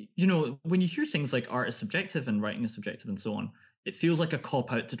 you know, when you hear things like art is subjective and writing is subjective and so on, it feels like a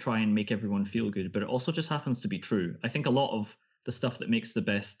cop out to try and make everyone feel good, but it also just happens to be true. I think a lot of the stuff that makes the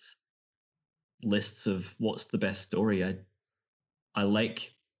best lists of what's the best story, I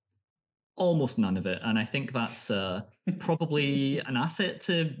like almost none of it. And I think that's probably an asset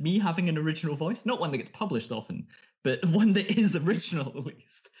to me having an original voice. Not one that gets published often, but one that is original at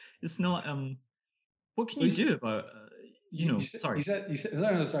least. It's not, what can you do about sorry. You said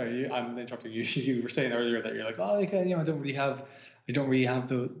no, sorry, I'm interrupting you. You were saying earlier that you're like, oh, okay, I don't really have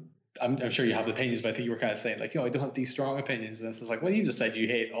the. I'm sure you have opinions, but I think you were kind of saying like, I don't have these strong opinions, and it's just like, well, you just said you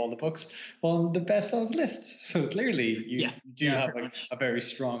hate all the books on the best of lists, so clearly you do have like a very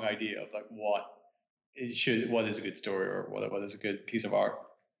strong idea of like what is a good story or what is a good piece of art.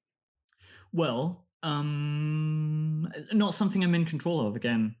 Well, not something I'm in control of.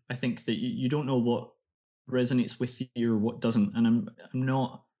 Again, I think that you don't know what resonates with you or what doesn't, and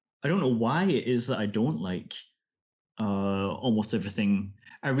I don't know why it is that I don't like almost everything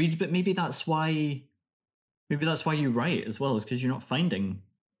I read, but maybe that's why you write as well, is because you're not finding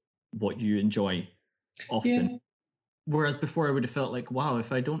what you enjoy often. Yeah. Whereas before I would have felt like, wow,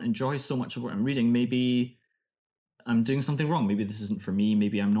 if I don't enjoy so much of what I'm reading, maybe I'm doing something wrong. Maybe this isn't for me.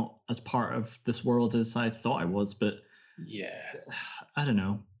 Maybe I'm not as part of this world as I thought I was. But yeah, I don't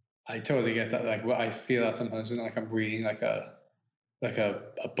know. I totally get that. Like, I feel that sometimes when like I'm reading like a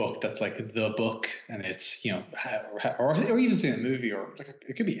book that's like the book, and it's or even seeing a movie, or like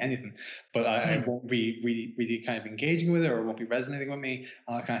it could be anything, but I won't be really kind of engaging with it, or it won't be resonating with me.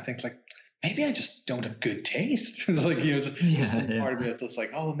 I kind of think like, maybe I just don't have good taste. Like, part of me that's just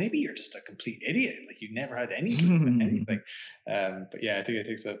like, oh, maybe you're just a complete idiot. Like you never had anything. But yeah, I think it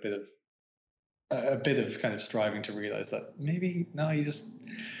takes a bit of kind of striving to realize that maybe not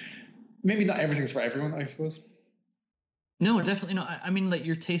everything's for everyone, I suppose. No, definitely not. I mean, like,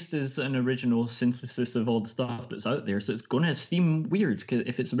 your taste is an original synthesis of all the stuff that's out there, so it's going to seem weird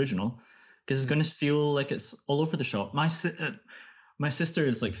if it's original, because it's going to feel like it's all over the shop. My sister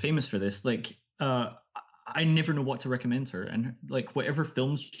is like famous for this. Like, I never know what to recommend her, and like whatever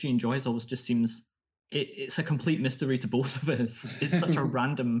films she enjoys always just seems it's a complete mystery to both of us. It's such a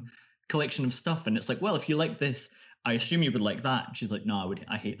random collection of stuff, and it's like, well, if you like this, I assume you would like that. And she's like, no,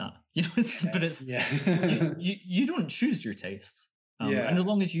 I hate that. But it's you don't choose your taste. And as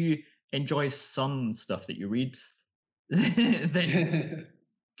long as you enjoy some stuff that you read, then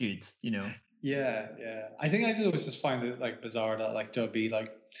good, Yeah. I think I always just find it like bizarre that like there'll be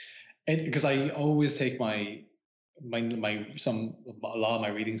like, because I always take a lot of my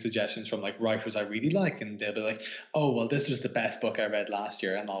reading suggestions from like writers I really like, and they'll be like, oh, well, this was the best book I read last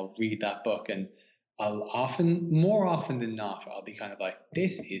year, and I'll read that book, and more often than not, I'll be kind of like,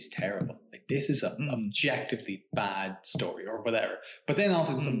 this is terrible. Like, this is an objectively bad story or whatever. But then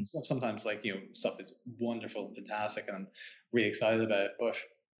often sometimes like, stuff is wonderful and fantastic, and I'm really excited about it. But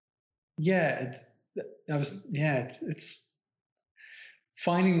yeah, it's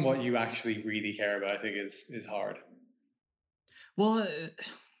finding what you actually really care about, I think is hard. Well,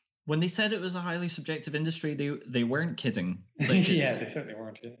 when they said it was a highly subjective industry, they weren't kidding. Like, yeah, they certainly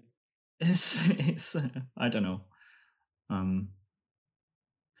weren't. Yeah. It's I don't know. But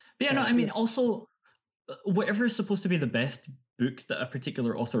yeah, no, I mean, also, whatever is supposed to be the best book that a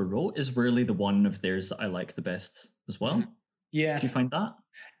particular author wrote is rarely the one of theirs that I like the best as well. Yeah. Do you find that?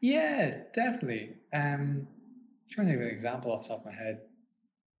 Yeah, definitely. I'm trying to think of an example off the top of my head,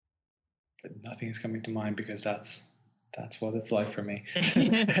 but nothing is coming to mind because that's what it's like for me.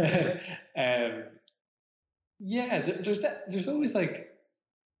 There's always like,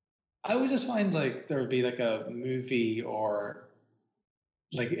 I always just find like there would be like a movie, or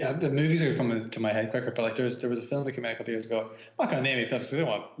like the movies are coming to my head quicker, but like there was a film that came out a couple years ago. I'm not gonna name any films because I don't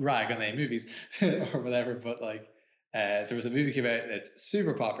want to rag on any movies or whatever, but like there was a movie that came out, and it's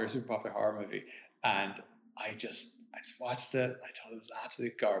super popular horror movie, and I just watched it. I thought it was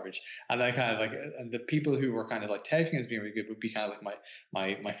absolute garbage, and I kind of like, and the people who were kind of like touting it as being really good would be kind of like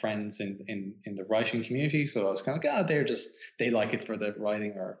my friends in the writing community. So I was kind of like, they like it for the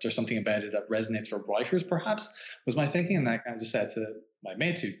writing, or there's something about it that resonates for writers, perhaps, was my thinking. And I kind of just said to my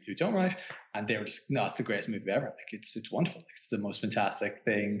mates who don't write, and they were just, no, it's the greatest movie ever. Like it's wonderful. Like, it's the most fantastic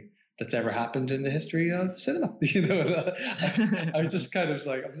thing that's ever happened in the history of cinema. I'm just kind of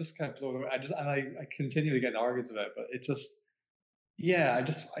blown away. I continually get in arguments about it, but it's just,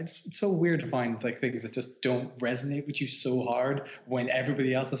 it's so weird to find like things that just don't resonate with you so hard when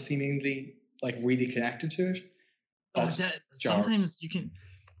everybody else is seemingly like really connected to it. Sometimes you can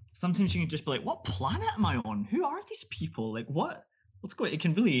just be like, what planet am I on? Who are these people? Like, what's going? It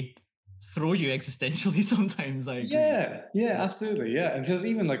can really throw you existentially sometimes. I agree. Yeah, absolutely. Yeah, and because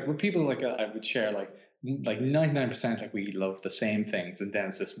even like with people like I would share like 99% like we love the same things, and then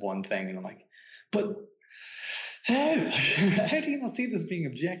it's this one thing, and I'm like, but how do you not see this being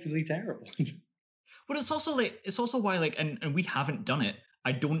objectively terrible? But it's also why like, and we haven't done it.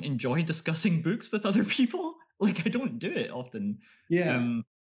 I don't enjoy discussing books with other people. Like, I don't do it often. Yeah.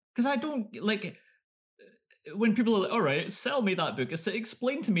 Because I don't like. when people are like, all right, sell me that book,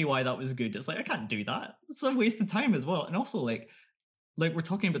 explain to me why that was good. It's like, I can't do that. It's a waste of time as well. And also like we're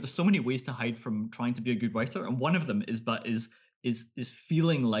talking about, there's so many ways to hide from trying to be a good writer, and one of them is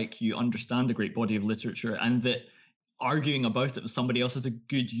feeling like you understand a great body of literature, and that arguing about it with somebody else is a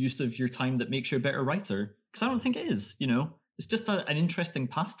good use of your time that makes you a better writer. Because I don't think it is. It's just an interesting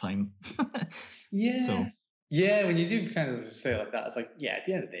pastime. Yeah. So yeah, when you do kind of say it like that, it's like, yeah, at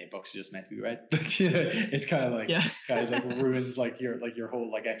the end of the day, books are just meant to be read. Like, it's kind of like ruins like your whole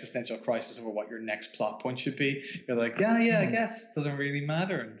like existential crisis over what your next plot point should be. You're like, yeah, I guess doesn't really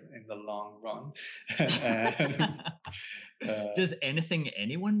matter in the long run. Does anything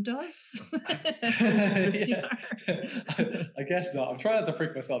anyone does? Yeah. I guess not. I'm trying not to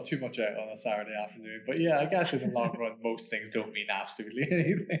freak myself too much out on a Saturday afternoon, but yeah, I guess in the long run, most things don't mean absolutely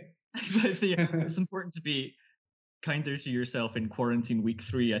anything. It's important to be kinder to yourself in quarantine week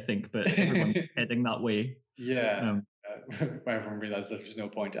 3, I think, but everyone's heading that way. Yeah. Everyone realized that there's no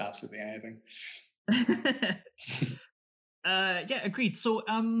point to absolutely anything. Yeah, agreed. So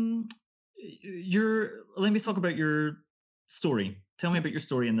let me talk about your story. Tell me about your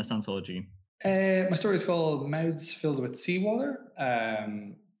story in this anthology. My story is called Mouths Filled with Seawater.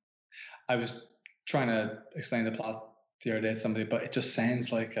 I was trying to explain the plot the other day to somebody, but it just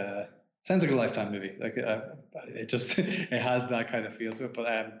sounds like a Lifetime movie. Like it has that kind of feel to it.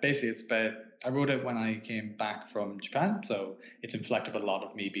 But basically, it's about, I wrote it when I came back from Japan, so it's inflected with a lot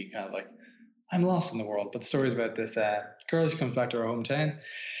of me being kind of like, I'm lost in the world. But the story is about this girl. She comes back to her hometown,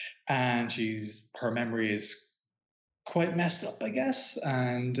 and her memory is quite messed up, I guess,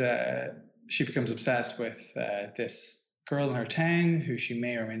 and she becomes obsessed with this girl in her town who she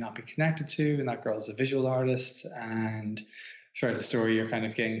may or may not be connected to, and that girl is a visual artist. And throughout the story, you're kind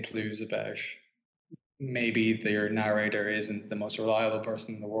of getting clues about maybe your narrator isn't the most reliable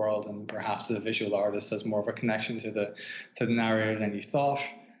person in the world, and perhaps the visual artist has more of a connection to the narrator than you thought.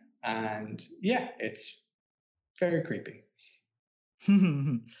 And yeah, it's very creepy.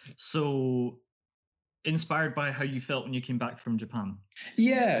 So inspired by how you felt when you came back from Japan?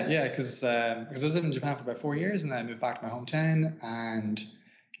 Yeah, because I was living in Japan for about 4 years, and then I moved back to my hometown, and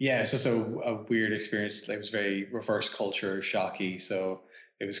yeah, it's just a weird experience. It was very reverse culture, shocky, so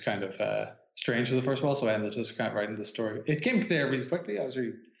it was kind of strange for the first while. So I ended up just kind of writing the story. It came there really quickly. I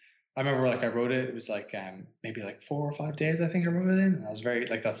remember like I wrote it. It was like maybe like 4 or 5 days. I think I wrote it in. And I was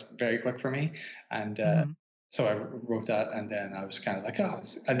that's very quick for me, and. So I wrote that, and then I was kind of like,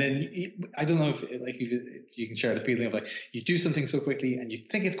 and then I don't know if you can share the feeling of like you do something so quickly and you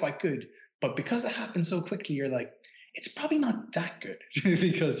think it's quite good, but because it happened so quickly, you're like, it's probably not that good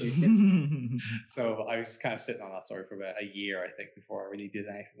because you didn't. So I was kind of sitting on that story for about a year, I think, before I really did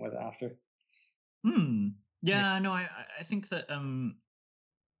anything with it after. Yeah, no, I think that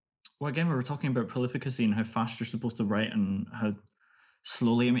well, again, we were talking about prolificacy and how fast you're supposed to write and how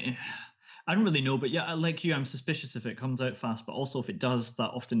slowly. I mean, I don't really know, but yeah, like you, I'm suspicious if it comes out fast, but also if it does,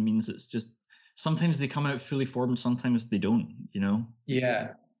 that often means it's just, sometimes they come out fully formed, sometimes they don't,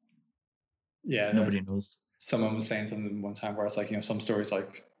 Yeah. Nobody knows. Someone was saying something one time where it's like, some stories,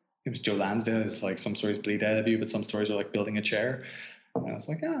 like, it was Joe Lansdale, it's like some stories bleed out of you, but some stories are like building a chair. And it's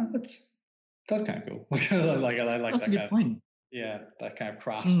like, that's kind of cool. I like that's a good point. Yeah, that kind of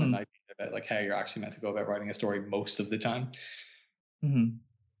craftsman idea about like how you're actually meant to go about writing a story most of the time.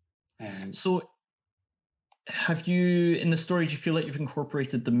 So have you, in the story, do you feel like you've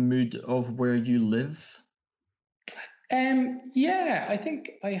incorporated the mood of where you live? Yeah, I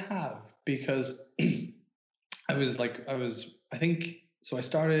think I have, because I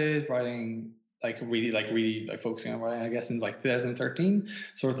started writing really focusing on writing, I guess, in like 2013.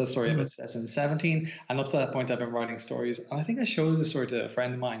 So I wrote the story about 2017, and up to that point I've been writing stories. And I think I showed the story to a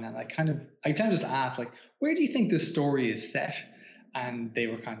friend of mine, and I kind of just asked, like, where do you think this story is set? And they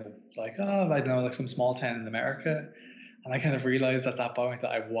were kind of like, oh, I don't know, like some small town in America. And I kind of realized at that point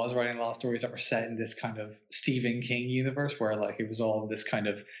that I was writing a lot of stories that were set in this kind of Stephen King universe, where like it was all this kind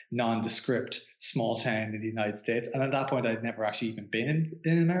of nondescript small town in the United States. And at that point, I'd never actually even been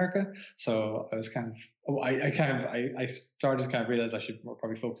in America. So I was kind of, I started to kind of realize I should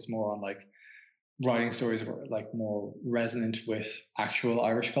probably focus more on like writing stories that were like more resonant with actual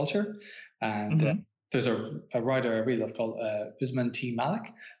Irish culture. And there's a writer I really love called Usman T.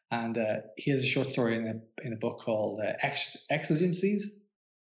 Malik, and he has a short story in a book called Exigencies,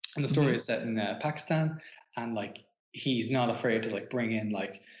 and the story is set in Pakistan, and like he's not afraid to like bring in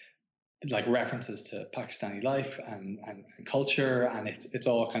like references to Pakistani life and culture, and it's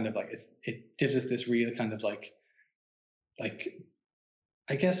all kind of like it gives us this real kind of like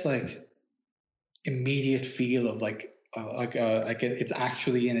I guess like immediate feel of like it's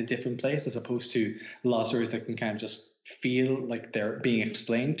actually in a different place, as opposed to a lot of stories that can kind of just feel like they're being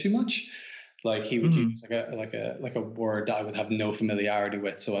explained too much. Like he would use like a word that I would have no familiarity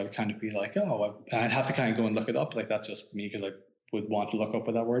with, so I would kind of be like, oh, I'd have to kind of go and look it up. Like that's just me because I would want to look up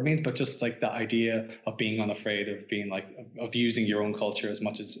what that word means. But just like the idea of being unafraid of being like of using your own culture as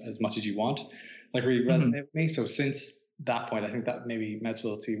much as you want, like really resonated with me. So since that point, I think that maybe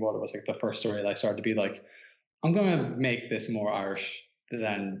Mental Seawater was like the first story that I started to be like, I'm going to make this more Irish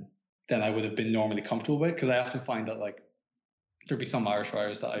than I would have been normally comfortable with, because I often find that like there'd be some Irish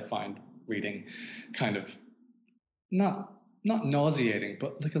writers that I find reading kind of not nauseating,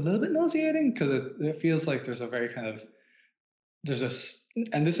 but like a little bit nauseating, because it feels like there's a very kind of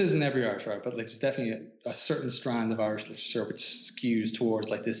and this isn't every Irish writer, but like there's definitely a certain strand of Irish literature which skews towards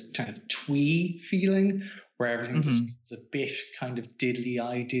like this kind of twee feeling, where everything just is a bit kind of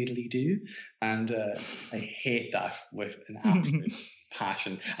diddly-eye, diddly-do. And I hate that with an absolute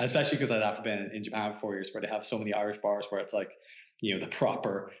passion. And especially because I've been in Japan for 4 years, where they have so many Irish bars where it's like, you know, the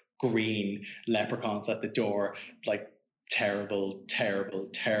proper green leprechauns at the door, like terrible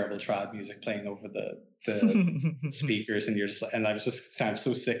trad music playing over the speakers, and you're just like, and I was just kind of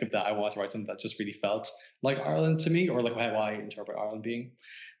so sick of that. I wanted to write something that just really felt like Ireland to me, or like how I interpret Ireland being.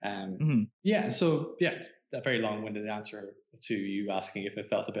 Yeah, so yeah, a very long-winded answer to you asking if it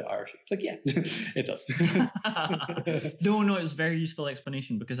felt a bit Irish. It's like, yeah, it does. No, it's a very useful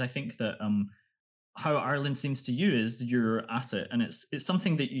explanation, because I think that how Ireland seems to you is your asset, and it's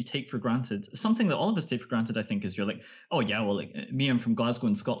something that you take for granted. Something that all of us take for granted, I think, is you're like, oh yeah, well, like me, I'm from Glasgow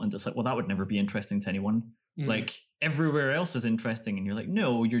in Scotland. It's like, well, that would never be interesting to anyone. Like everywhere else is interesting, and you're like,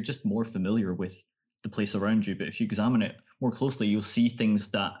 no, you're just more familiar with the place around you. But if you examine it more closely, you'll see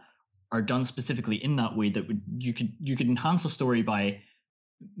things that are done specifically in that way that you could enhance a story by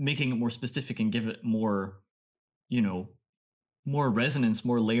making it more specific and give it more, you know, more resonance,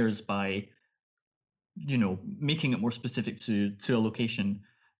 more layers by, you know, making it more specific to a location.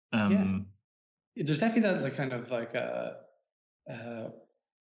 Yeah, there's definitely that like kind of like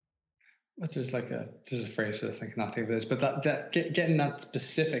there's a phrase that I think not think of this, but that getting that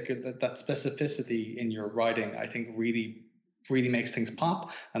specific, that specificity in your writing, I think really makes things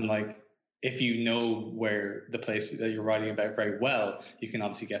pop. And like, if you know where the place that you're writing about very well, you can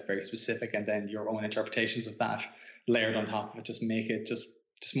obviously get very specific, and then your own interpretations of that layered on top of it just make it just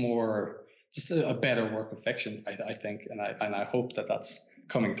a better work of fiction, I think, and I hope that that's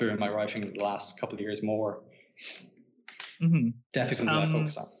coming through in my writing the last couple of years more. Definitely something that I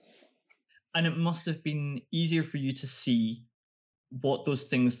focus on. And it must have been easier for you to see what those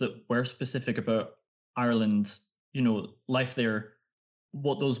things that were specific about Ireland, you know, life there,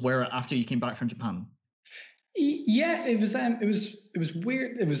 what those were after you came back from Japan. Yeah, it was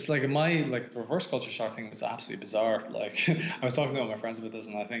weird. It was like the reverse culture shock thing was absolutely bizarre. Like I was talking to all my friends about this,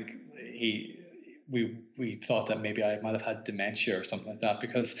 and I think we thought that maybe I might have had dementia or something like that,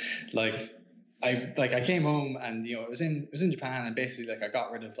 because I came home, and you know, it was in Japan, and basically like I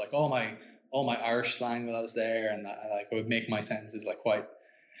got rid of like all my Irish slang while I was there, and I would make my sentences like quite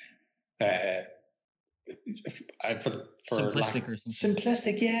simplistic or something.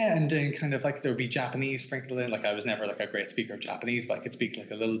 Simplistic, yeah. And then kind of like there would be Japanese sprinkled in. Like I was never like a great speaker of Japanese, but I could speak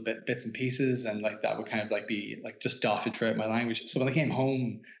like a little bits and pieces, and like that would kind of like be like just dotted throughout my language. So when I came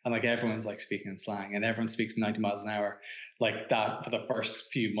home and like everyone's like speaking in slang and everyone speaks 90 miles an hour, like that for the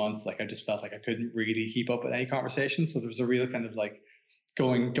first few months, like I just felt like I couldn't really keep up with any conversation. So there was a real kind of like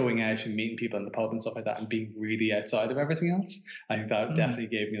going out and meeting people in the pub and stuff like that, and being really outside of everything else. I think that definitely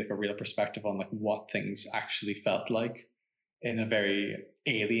gave me like a real perspective on like what things actually felt like in a very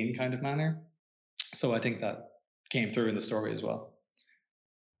alien kind of manner. So I think that came through in the story as well.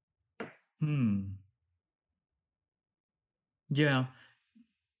 Yeah.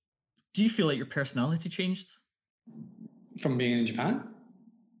 Do you feel like your personality changed from being in Japan?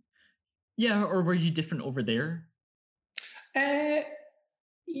 Yeah, or were you different over there?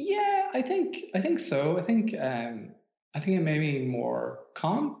 Yeah, I think so. I think it made me more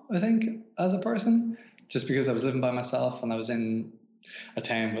calm, I think, as a person, just because I was living by myself and I was in a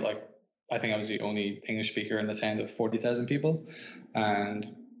town with like, I think I was the only English speaker in the town of 40,000 people.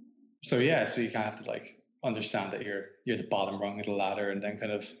 And so, yeah, so you kind of have to like understand that you're the bottom rung of the ladder, and then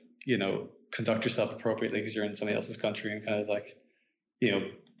kind of, you know, conduct yourself appropriately because you're in somebody else's country, and kind of like, you know,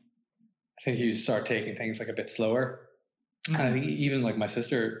 I think you start taking things like a bit slower. And I think even like my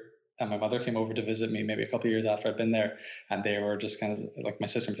sister and my mother came over to visit me maybe a couple of years after I'd been there, and they were just kind of like, my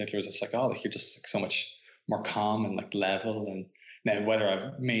sister in particular was just like, oh, like you're just like so much more calm and like level. And now whether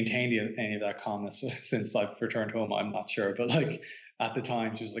I've maintained any of that calmness since I've returned home, I'm not sure. But like at the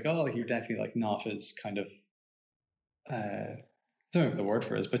time, she was like, oh, you're definitely like not as kind of I don't know what the word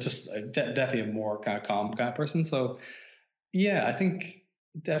for it is, but just definitely a more kind of calm kind of person. So yeah, I think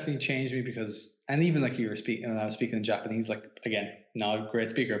it definitely changed me because, and even like you were speaking, and I was speaking in Japanese, like again, not a great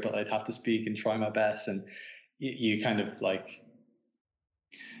speaker, but I'd have to speak and try my best, and you kind of like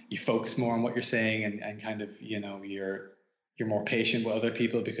you focus more on what you're saying, and kind of you're more patient with other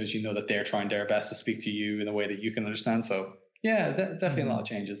people because you know that they're trying their best to speak to you in a way that you can understand. So yeah, definitely a lot of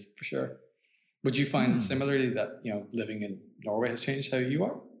changes for sure. Would you find similarly that living in Norway has changed how you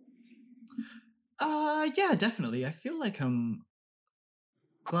are? Yeah, definitely. I feel like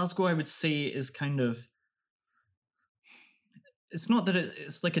Glasgow, I would say, is kind of, it's not that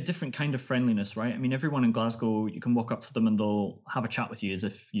it's like a different kind of friendliness, right? I mean, everyone in Glasgow, you can walk up to them and they'll have a chat with you as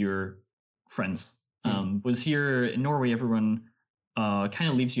if you're friends. Was here in Norway, everyone kind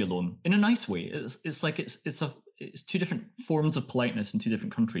of leaves you alone in a nice way. It's like it's two different forms of politeness in two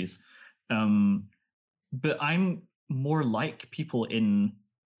different countries. But I'm more like people in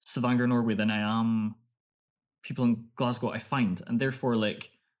Stavanger, Norway, than I am people in Glasgow, I find, and therefore like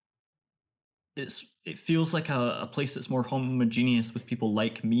it feels like a place that's more homogeneous with people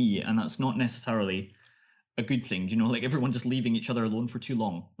like me, and that's not necessarily a good thing, like everyone just leaving each other alone for too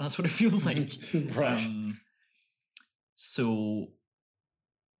long. That's what it feels like. Right. So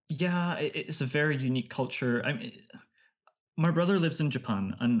yeah, it's a very unique culture. I mean, my brother lives in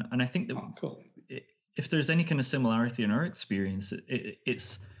Japan, and I think that cool. If there's any kind of similarity in our experience,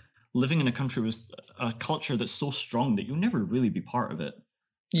 it's living in a country with a culture that's so strong that you'll never really be part of it.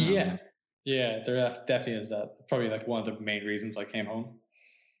 Yeah, there definitely is that. Probably like one of the main reasons I came home.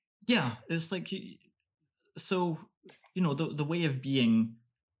 Yeah, it's like, so, the way of being,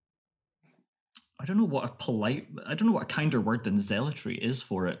 I don't know what a kinder word than zealotry is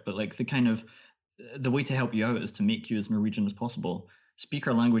for it, but like the way to help you out is to make you as Norwegian as possible. Speak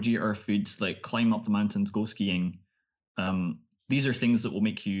our language, eat our food, like climb up the mountains, go skiing. These are things that will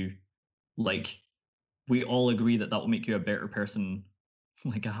make you, like, we all agree that will make you a better person,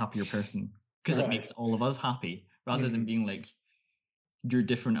 like a happier person, because it makes all of us happy, rather than being like, you're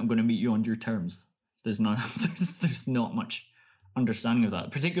different, I'm going to meet you on your terms. There's not much understanding of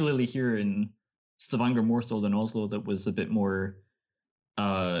that, particularly here in Stavanger, more so than Oslo, that was a bit more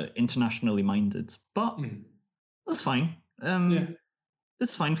internationally minded. But that's fine.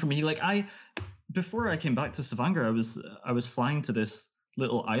 It's fine for me. Like before I came back to Stavanger, I was flying to this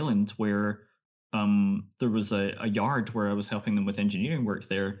little island where there was a yard where I was helping them with engineering work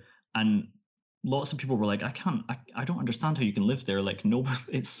there, and lots of people were like, I don't understand how you can live there. Like, no,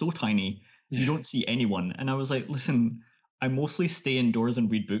 it's so tiny. You don't see anyone. And I was like, listen, I mostly stay indoors and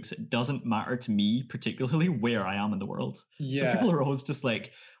read books. It doesn't matter to me particularly where I am in the world. So people are always just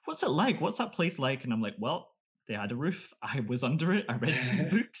like, what's it like? What's that place like? And I'm like, well, they had a roof. I was under it. I read some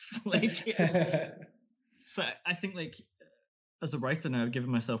books. So I think, like, as a writer now, I've given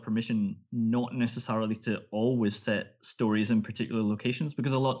myself permission not necessarily to always set stories in particular locations,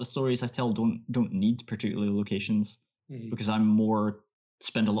 because a lot of the stories I tell don't need particular locations, because I'm more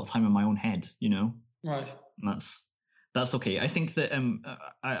spend a lot of time in my own head, Right. And that's okay. I think that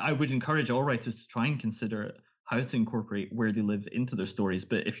I would encourage all writers to try and consider how to incorporate where they live into their stories.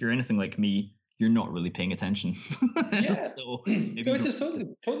 But if you're anything like me, you're not really paying attention. Yeah, so which is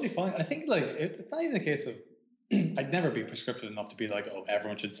totally fine. I think like it's not even a case of I'd never be prescriptive enough to be like, oh,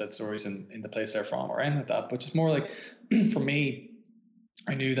 everyone should set stories in the place they're from or anything like that. But just more like, for me,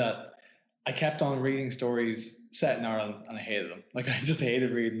 I knew that I kept on reading stories set in Ireland and I hated them. Like, I just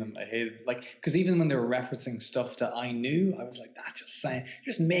hated reading them. I hated, like, because even when they were referencing stuff that I knew, I was like, you're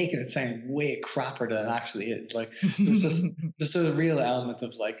just making it sound way crappier than it actually is. Like, there's just a real element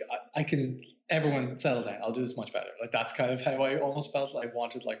of like, everyone settle down, I'll do this much better. Like, that's kind of how I almost felt. I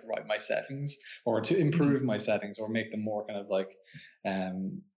wanted like write my settings or to improve my settings or make them more kind of like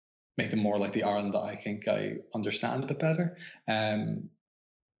make them more like the Ireland that I think I understand a bit better.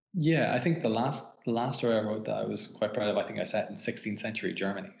 I think the last story I wrote that I was quite proud of, I think I set in 16th century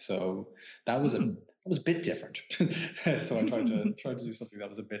Germany. So that was a bit different. So I tried to do something that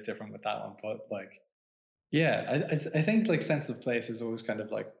was a bit different with that one. But like, yeah, I think like sense of place is always kind of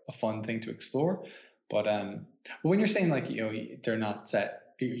like a fun thing to explore. But when you're saying like, they're not set,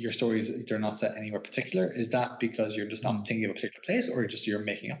 your stories, they're not set anywhere particular, is that because you're just not thinking of a particular place, or just you're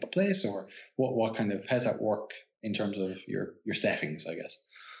making up a place, or what kind of, how does that work in terms of your settings, I guess?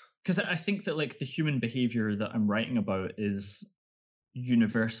 Because I think that like the human behavior that I'm writing about is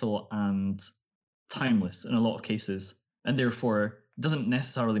universal and timeless in a lot of cases, and therefore it doesn't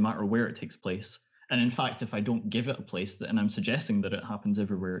necessarily matter where it takes place. And in fact, if I don't give it a place, and I'm suggesting that it happens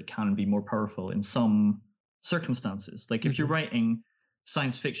everywhere, it can be more powerful in some circumstances. Like if you're writing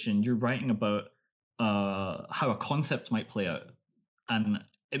science fiction, you're writing about how a concept might play out, and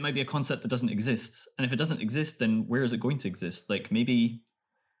it might be a concept that doesn't exist. And if it doesn't exist, then where is it going to exist? Like maybe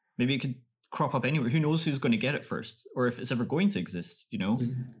it could crop up anywhere. Who knows who's going to get it first, or if it's ever going to exist, you know?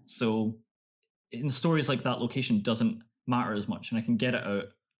 So in stories like that, location doesn't matter as much, and I can get it out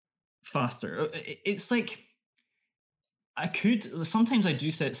faster. It's like sometimes I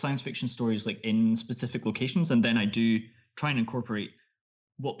do set science fiction stories like in specific locations, and then I do try and incorporate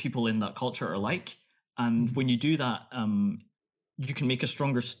what people in that culture are like. And when you do that, you can make a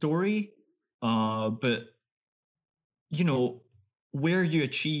stronger story. But you know, where you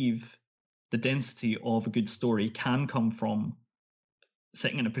achieve the density of a good story can come from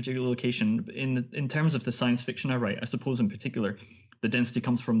setting in a particular location. In terms of the science fiction I write, I suppose in particular, the density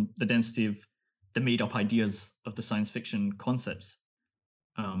comes from the density of the made-up ideas of the science fiction concepts.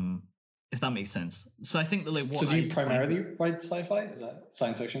 If that makes sense. So I think that like what. So do you primarily write sci-fi? Is that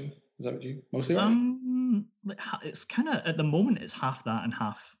science fiction? Is that what you mostly write? It's kind of at the moment it's half that and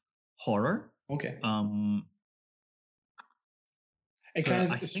half horror. Okay. It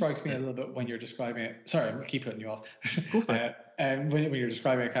kind of strikes me a little bit when you're describing it. Sorry, I keep putting you off. Go for it. And when you're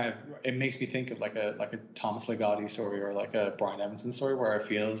describing it, it makes me think of like a Thomas Ligotti story or like a Brian Evanson story where it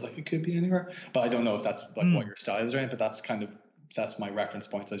feels like it could be anywhere. But I don't know if that's like what your style is, right? But that's my reference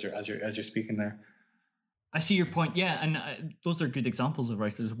points as you're speaking there. I see your point. Yeah, and those are good examples of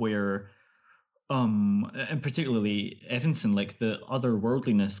writers where, and particularly Evanson, like the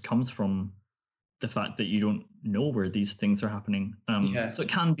otherworldliness comes from the fact that you don't know where these things are happening. So it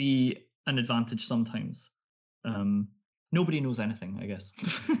can be an advantage sometimes. Nobody knows anything, I guess.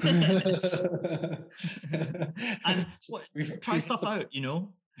 And try stuff out, you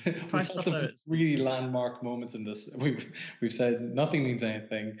know. Try stuff out. Really landmark moments in this. We've said nothing means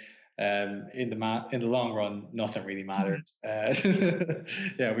anything. In the long run, nothing really matters.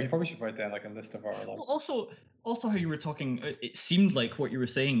 Yeah, we probably should write down like a list of our. Also, how you were talking, it seemed like what you were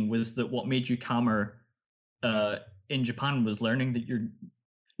saying was that what made you calmer in Japan was learning that you're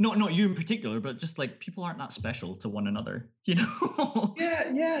not you in particular, but just like people aren't that special to one another, you know?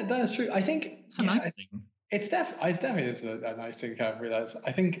 Yeah, that is true. I think it's a nice thing. It's definitely is a nice thing to have realized.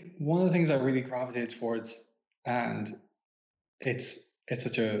 I think one of the things I really gravitated towards, and it's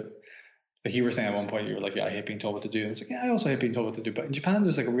such a, like you were saying at one point, you were like, yeah, I hate being told what to do. And it's like, yeah, I also hate being told what to do. But in Japan,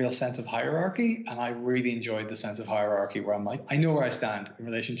 there's like a real sense of hierarchy. And I really enjoyed the sense of hierarchy where I'm like, I know where I stand in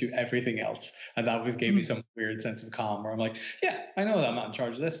relation to everything else. And that gave me some weird sense of calm where I'm like, yeah, I know that I'm not in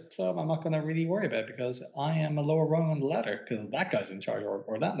charge of this. So I'm not going to really worry about it because I am a lower rung on the ladder because that guy's in charge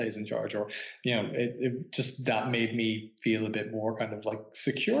or that lady's in charge. Or, you know, it just, that made me feel a bit more kind of like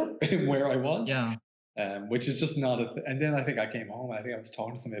secure in where I was. Yeah. Which is just not and then I think I came home and I think I was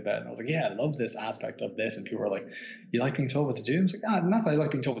talking to somebody about it and I was like, yeah, I love this aspect of this, and people were like, you like being told what to do? And I was like, not that I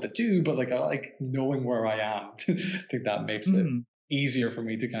like being told what to do, but like I like knowing where I am. I think that makes it easier for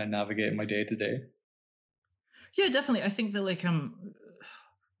me to kind of navigate my day to day. Yeah, definitely. I think that like at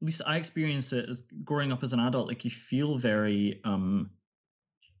least I experience it as growing up as an adult, like you feel very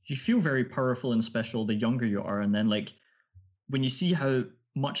powerful and special the younger you are, and then like when you see how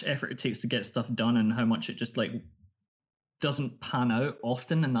much effort it takes to get stuff done and how much it just like doesn't pan out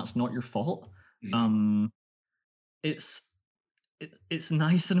often, and that's not your fault. It's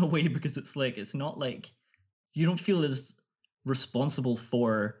nice in a way because it's like it's not like you don't feel as responsible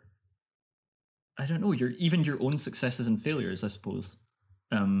for, I don't know, your own successes and failures, I suppose.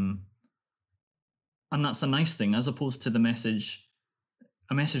 And that's a nice thing, as opposed to a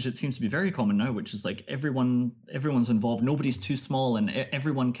message that seems to be very common now, which is like everyone's involved, nobody's too small, and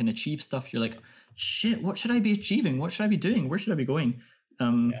everyone can achieve stuff. You're like, shit, what should I be achieving? What should I be doing? Where should I be going?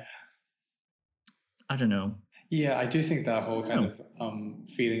 I don't know. Yeah, I do think that whole kind of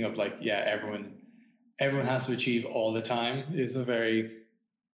feeling of like, yeah, everyone has to achieve all the time is a very,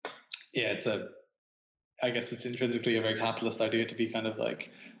 I guess it's intrinsically a very capitalist idea to be kind of like,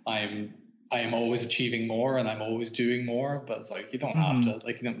 I am always achieving more and I'm always doing more, but it's like you don't have to,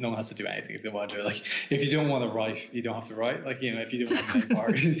 like, no one has to do anything if they want to. Like, if you don't want to write, you don't have to write. Like, you know, if you don't want to make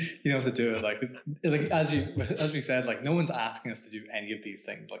art, you don't have to do it. Like as we said, like no one's asking us to do any of these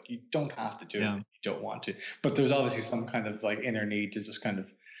things. Like, you don't have to do it if you don't want to. But there's obviously some kind of like inner need to just kind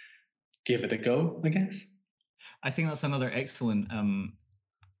of give it a go, I guess. I think that's another excellent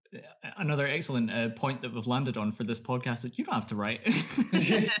point that we've landed on for this podcast, that you don't have to write.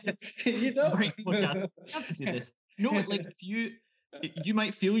 You don't write podcast. You have to do this. No, like if you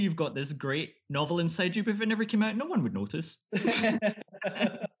might feel you've got this great novel inside you, but if it never came out, no one would notice.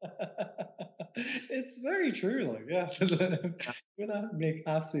 It's very true. Like, yeah, it would make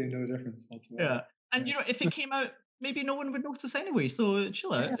absolutely no difference whatsoever. Yeah, and you know, if it came out, maybe no one would notice anyway. So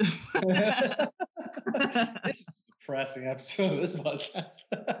chill out. This is a depressing episode of this podcast.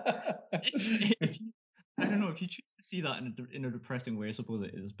 I don't know if you choose to see that in a depressing way. I suppose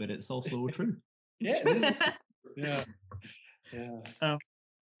it is, but it's also true. Yeah, it is. Yeah.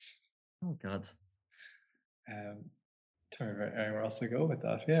 Oh God. Trying to figure out anywhere else to go with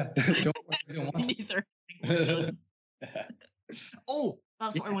that. Yeah. don't want Neither. Oh,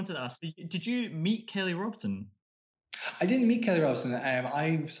 that's what I wanted to ask. Did you meet Kelly Robson? I didn't meet Kelly Robson.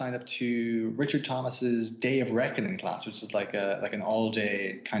 I signed up to Richard Thomas's Day of Reckoning class, which is like an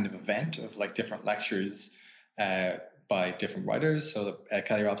all-day kind of event of like different lectures by different writers. So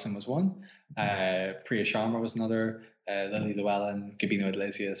Kelly Robson was one, Priya Sharma was another, Lily Llewellyn, Gabino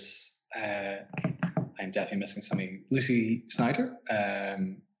Iglesias. I'm definitely missing something. Lucy Snyder.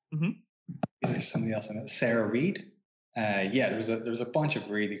 There's somebody else in it. Sarah Reed. There was a bunch of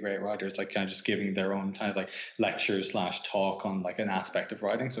really great writers, like kind of just giving their own kind of like lectures / talk on like an aspect of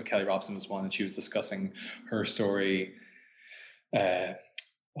writing. So Kelly Robson was one, and she was discussing her story.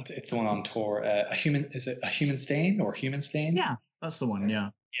 It's the one on tour. A Human Stain or Human Stain? Yeah, that's the one.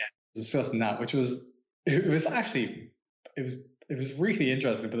 Yeah. Discussing that, which was actually really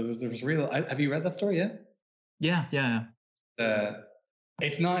interesting. But there was real. Have you read that story yet? Yeah.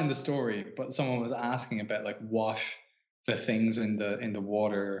 It's not in the story, but someone was asking about like what the things in the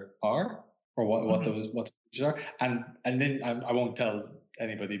water are, or what those are, and then I won't tell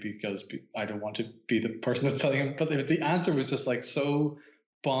anybody because I don't want to be the person that's telling him. But the answer was just like so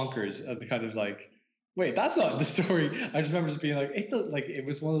bonkers, and kind of like, wait, that's not in the story. I just remember just being like, it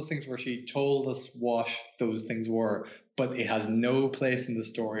was one of those things where she told us what those things were, but it has no place in the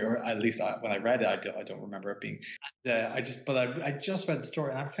story, or at least when I read it, I don't remember it being. I just read the story,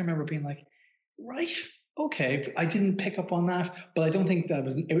 and I can remember being like, right, okay, I didn't pick up on that, but I don't think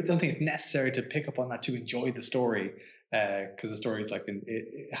it's necessary to pick up on that to enjoy the story, because the story is like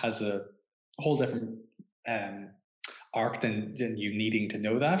it has a whole different arc than you needing to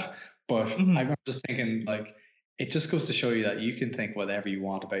know that. But I remember just thinking like, it just goes to show you that you can think whatever you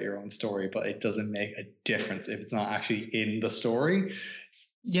want about your own story, but it doesn't make a difference if it's not actually in the story.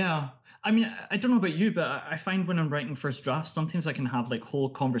 Yeah. I mean, I don't know about you, but I find when I'm writing first drafts, sometimes I can have like whole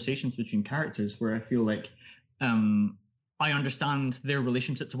conversations between characters where I feel like I understand their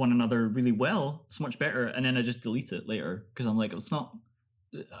relationship to one another really well, so much better, and then I just delete it later because I'm like, it's not.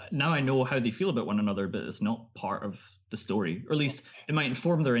 Now I know how they feel about one another, but it's not part of the story, or at least it might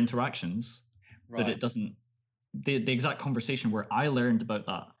inform their interactions, but it doesn't. The exact conversation where I learned about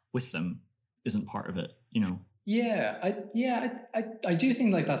that with them isn't part of it, you know. I do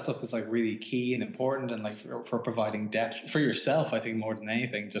think like that stuff is like really key and important, and like for providing depth for yourself, I think more than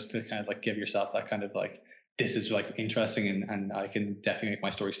anything, just to kind of like give yourself that kind of like, this is like interesting, and I can definitely make my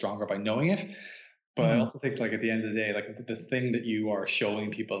story stronger by knowing it. But I also think like at the end of the day, like the thing that you are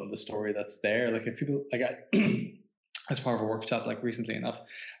showing people in the story that's there, like if people like I as part of a workshop like recently enough,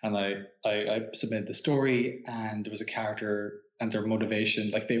 and I submitted the story, and there was a character and their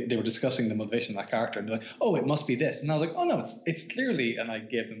motivation, like they were discussing the motivation of that character, and they're like, oh, it must be this, and I was like, oh no, it's clearly, and I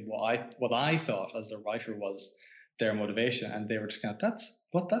gave them what I thought as the writer was their motivation, and they were just kind of,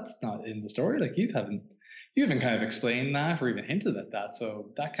 that's not in the story, like you haven't kind of explained that or even hinted at that,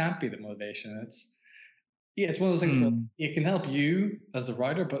 so that can't be the motivation. It's one of those things where it can help you as the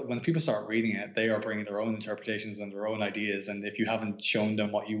writer, but when people start reading it, they are bringing their own interpretations and their own ideas. And if you haven't shown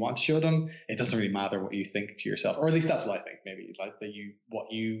them what you want to show them, it doesn't really matter what you think to yourself, or at least that's what I think. Maybe like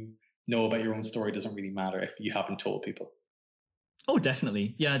what you know about your own story doesn't really matter if you haven't told people. Oh,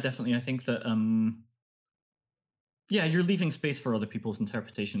 definitely. Yeah, definitely. I think that you're leaving space for other people's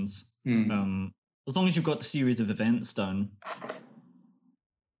interpretations. As long as you've got the series of events down.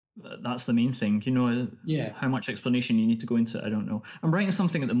 That's the main thing, you know. How much explanation you need to go into it, I don't know. I'm writing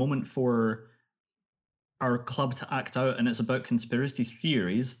something at the moment for our club to act out, and it's about conspiracy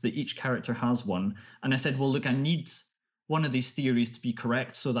theories, that each character has one. And I said, well, look, I need one of these theories to be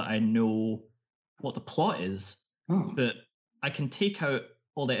correct so that I know what the plot is. But I can take out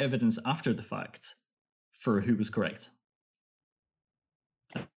all the evidence after the fact for who was correct.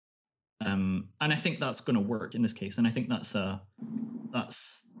 And I think that's going to work in this case, and I think that's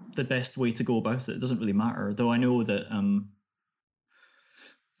the best way to go about it. It doesn't really matter, though. I know that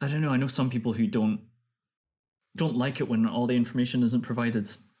I don't know. I know some people who don't like it when all the information isn't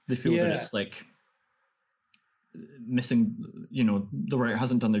provided. They feel that it's like missing. You know, the writer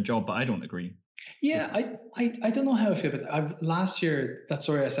hasn't done their job, but I don't agree. Yeah, I don't know how I feel, but last year, that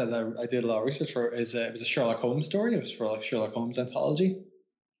story I said I did a lot of research for it was a Sherlock Holmes story. It was for like Sherlock Holmes anthology.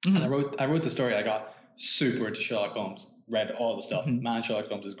 And I wrote the story. I got super into Sherlock Holmes, read all the stuff. Man, Sherlock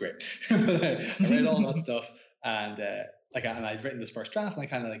Holmes is great. I read all that stuff, and and I'd written this first draft and I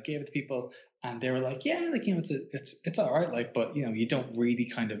kind of like gave it to people, and they were like, yeah, like, you know, it's all right, like, but you know, you don't really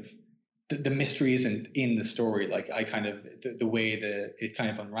kind of, the mystery isn't in the story. Like I kind of, the way that it kind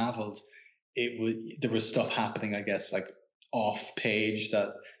of unraveled, there was stuff happening, I guess, like off page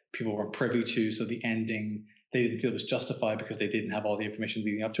that people weren't privy to. So the ending, they didn't feel was justified because they didn't have all the information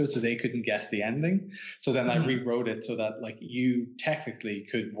leading up to it. So they couldn't guess the ending. So then I rewrote it so that like you technically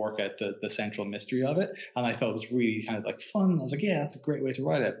could work out the central mystery of it. And I thought it was really kind of like fun. I was like, yeah, that's a great way to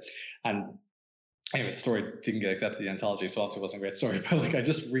write it. And anyway, the story didn't get accepted in the anthology, so obviously it wasn't a great story. But like I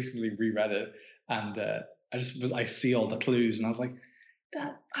just recently reread it, and I see all the clues, and I was like,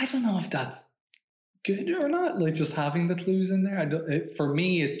 I don't know if that's good or not. Like just having the clues in there, for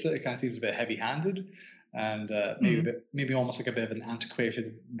me, it kind of seems a bit heavy-handed, and maybe almost like a bit of an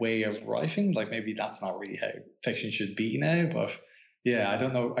antiquated way of writing. Like maybe that's not really how fiction should be now. But yeah, I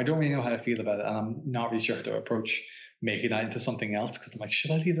don't know. I don't really know how to feel about it, and I'm not really sure how to approach making that into something else, because I'm like, should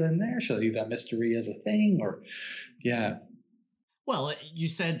I leave that in there? Should I leave that mystery as a thing? Or yeah. Well, you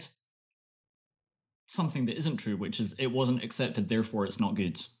said something that isn't true, which is it wasn't accepted, therefore it's not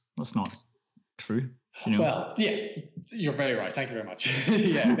good. That's not true. You know? Well, yeah, you're very right. Thank you very much.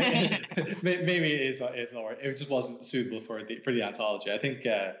 Yeah, maybe it is not right. It just wasn't suitable for the anthology. I think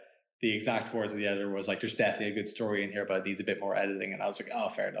the exact words of the editor was like, "There's definitely a good story in here, but it needs a bit more editing." And I was like, "Oh,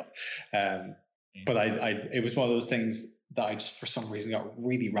 fair enough." But it was one of those things that I just for some reason got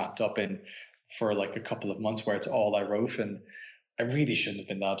really wrapped up in for like a couple of months, where it's all I wrote, and I really shouldn't have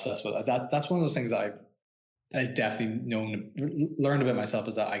been that obsessed with it. That's one of those things that I definitely learned about myself,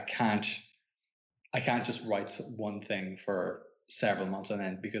 is that I can't just write one thing for several months and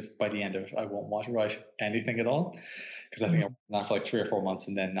then, because by the end of it I won't want to write anything at all, because I think I wrote that for like 3 or 4 months,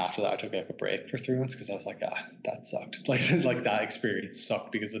 and then after that I took like a break for 3 months because I was like, that sucked. Like that experience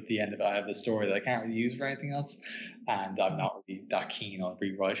sucked, because at the end of it I have the story that I can't really use for anything else, and I'm not really that keen on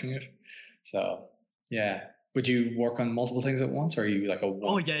rewriting it. So yeah. Would you work on multiple things at once, or are you like a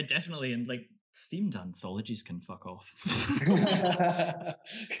one? Oh yeah, definitely. And like themed anthologies can fuck off.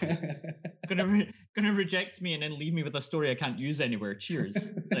 gonna reject me and then leave me with a story I can't use anywhere.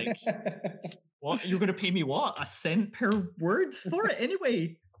 Cheers. Like, what? You're gonna pay me what? $0.01 per word for it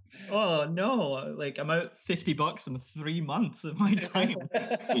anyway? Oh no! Like I'm out $50 in 3 months of my time.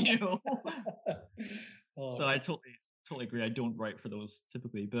 You know. So I totally agree. I don't write for those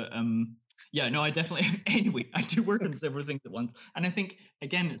typically, but yeah, no, I definitely. Anyway, I do work on several things at once, and I think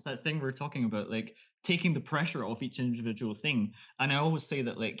again, it's that thing we're talking about, like taking the pressure off each individual thing. And I always say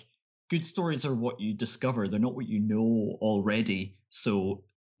that like good stories are what you discover; they're not what you know already. So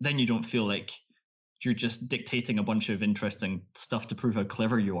then you don't feel like you're just dictating a bunch of interesting stuff to prove how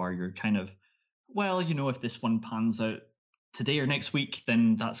clever you are. You're kind of, well, you know, if this one pans out today or next week,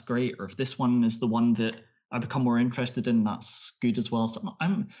 then that's great. Or if this one is the one that I become more interested in, that's good as well. So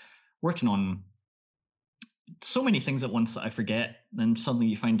I'm working on so many things at once that I forget. Then suddenly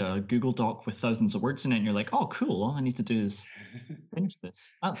you find a Google Doc with thousands of words in it, and you're like, oh, cool. All I need to do is finish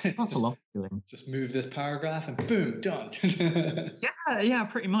this. That's a lovely feeling. Just move this paragraph and boom, done. Yeah,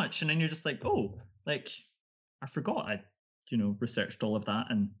 pretty much. And then you're just like, oh, like I forgot I, researched all of that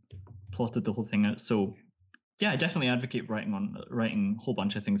and plotted the whole thing out. So yeah, I definitely advocate writing a whole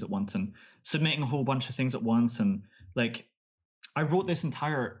bunch of things at once and submitting a whole bunch of things at once. And like, I wrote this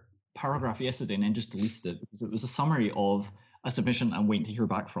entire paragraph yesterday and then just deleted it because it was a summary of a submission I'm waiting to hear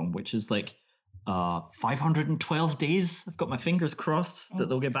back from, which is like 512 days. I've got my fingers crossed that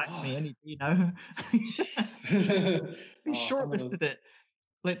they'll get back to me any day now. They shortlisted it.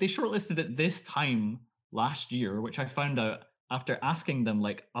 Like they shortlisted it this time last year, which I found out after asking them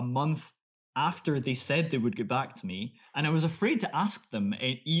like a month after they said they would get back to me. And I was afraid to ask them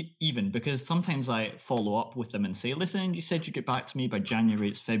even because sometimes I follow up with them and say, listen, you said you'd get back to me by January,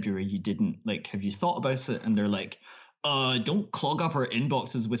 it's February, you didn't. Like, have you thought about it? And they're like, don't clog up our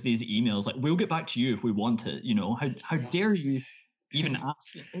inboxes with these emails. Like, we'll get back to you if we want it. How dare you even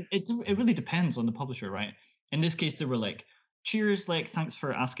ask? It really depends on the publisher, right? In this case, they were like, cheers, like, thanks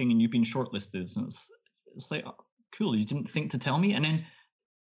for asking and you've been shortlisted. And it's like, oh, cool, you didn't think to tell me? And then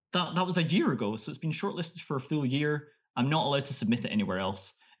that was a year ago, so it's been shortlisted for a full year. I'm not allowed to submit it anywhere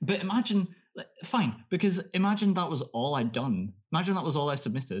else. But imagine, fine, because imagine that was all I'd done. Imagine that was all I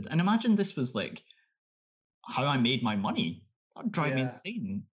submitted. And imagine this was like how I made my money. That would drive me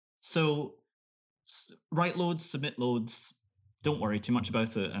insane. So write loads, submit loads. Don't worry too much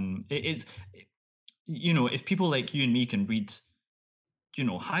about it. And it's if people like you and me can read,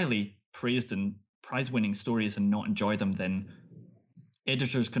 highly praised and prize-winning stories and not enjoy them, then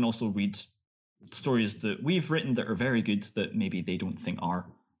editors can also read stories that we've written that are very good that maybe they don't think are,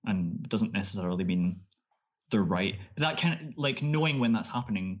 and doesn't necessarily mean they're right. That kind of like knowing when that's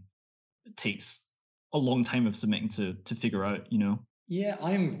happening takes a long time of submitting to figure out, you know. Yeah,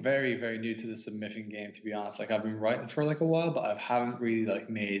 I'm very, very new to the submitting game, to be honest. Like I've been writing for like a while, but I haven't really like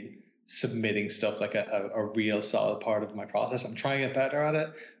made submitting stuff like a real solid part of my process. I'm trying to get better at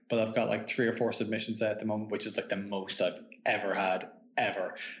it, but I've got like 3 or 4 submissions at the moment, which is like the most I've ever had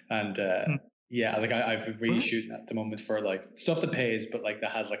ever. And yeah, like I've been really shooting at the moment for like stuff that pays, but like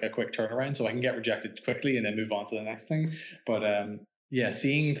that has like a quick turnaround, so I can get rejected quickly and then move on to the next thing. But yeah,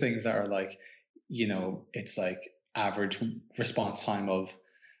 seeing things that are like, you know, it's like average response time of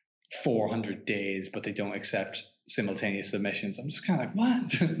 400 days, but they don't accept simultaneous submissions. I'm just kind of like,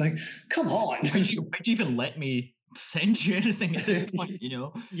 what? Like, come on. Would you even let me send you anything at this point, you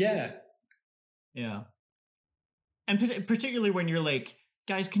know? Yeah. Yeah. And particularly when you're like,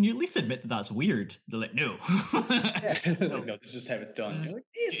 guys, can you at least admit that that's weird? They're like, no. Yeah. No, this is just how it's done. You're like,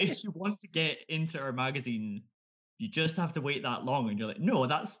 if you want to get into our magazine, you just have to wait that long. And you're like, no,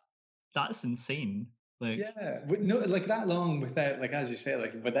 that's insane. Like, yeah, no, like that long without, like as you say,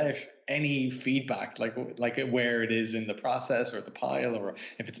 like without any feedback, like where it is in the process or the pile, or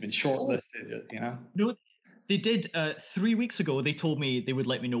if it's been shortlisted, you know. No, they did 3 weeks ago. They told me they would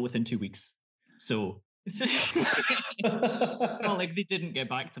let me know within 2 weeks. So it's just it's not like they didn't get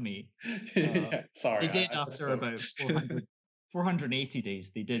back to me. Yeah, sorry, they did after about 480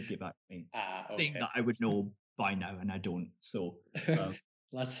 days. They did get back to me, saying that I would know by now, and I don't. So.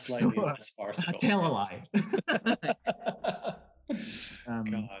 That's slightly less farcical. Tell a lie.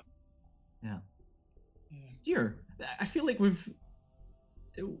 God. Yeah. Dear, I feel like we've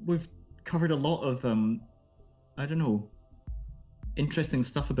covered a lot of I don't know, interesting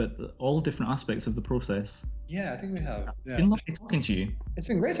stuff about all different aspects of the process. Yeah, I think we have. Yeah. It's been lovely talking to you. It's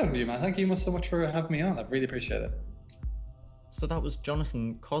been great talking to you, man. Thank you so much for having me on. I really appreciate it. So that was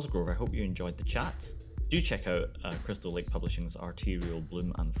Jonathan Cosgrove. I hope you enjoyed the chat. Do check out Crystal Lake Publishing's Arterial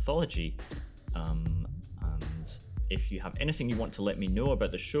Bloom anthology. And if you have anything you want to let me know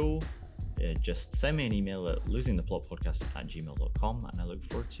about the show, just send me an email at losingtheploppodcast@gmail.com, and I look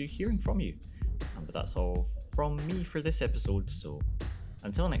forward to hearing from you. But that's all from me for this episode, so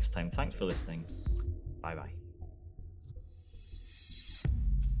until next time, thanks for listening. Bye bye.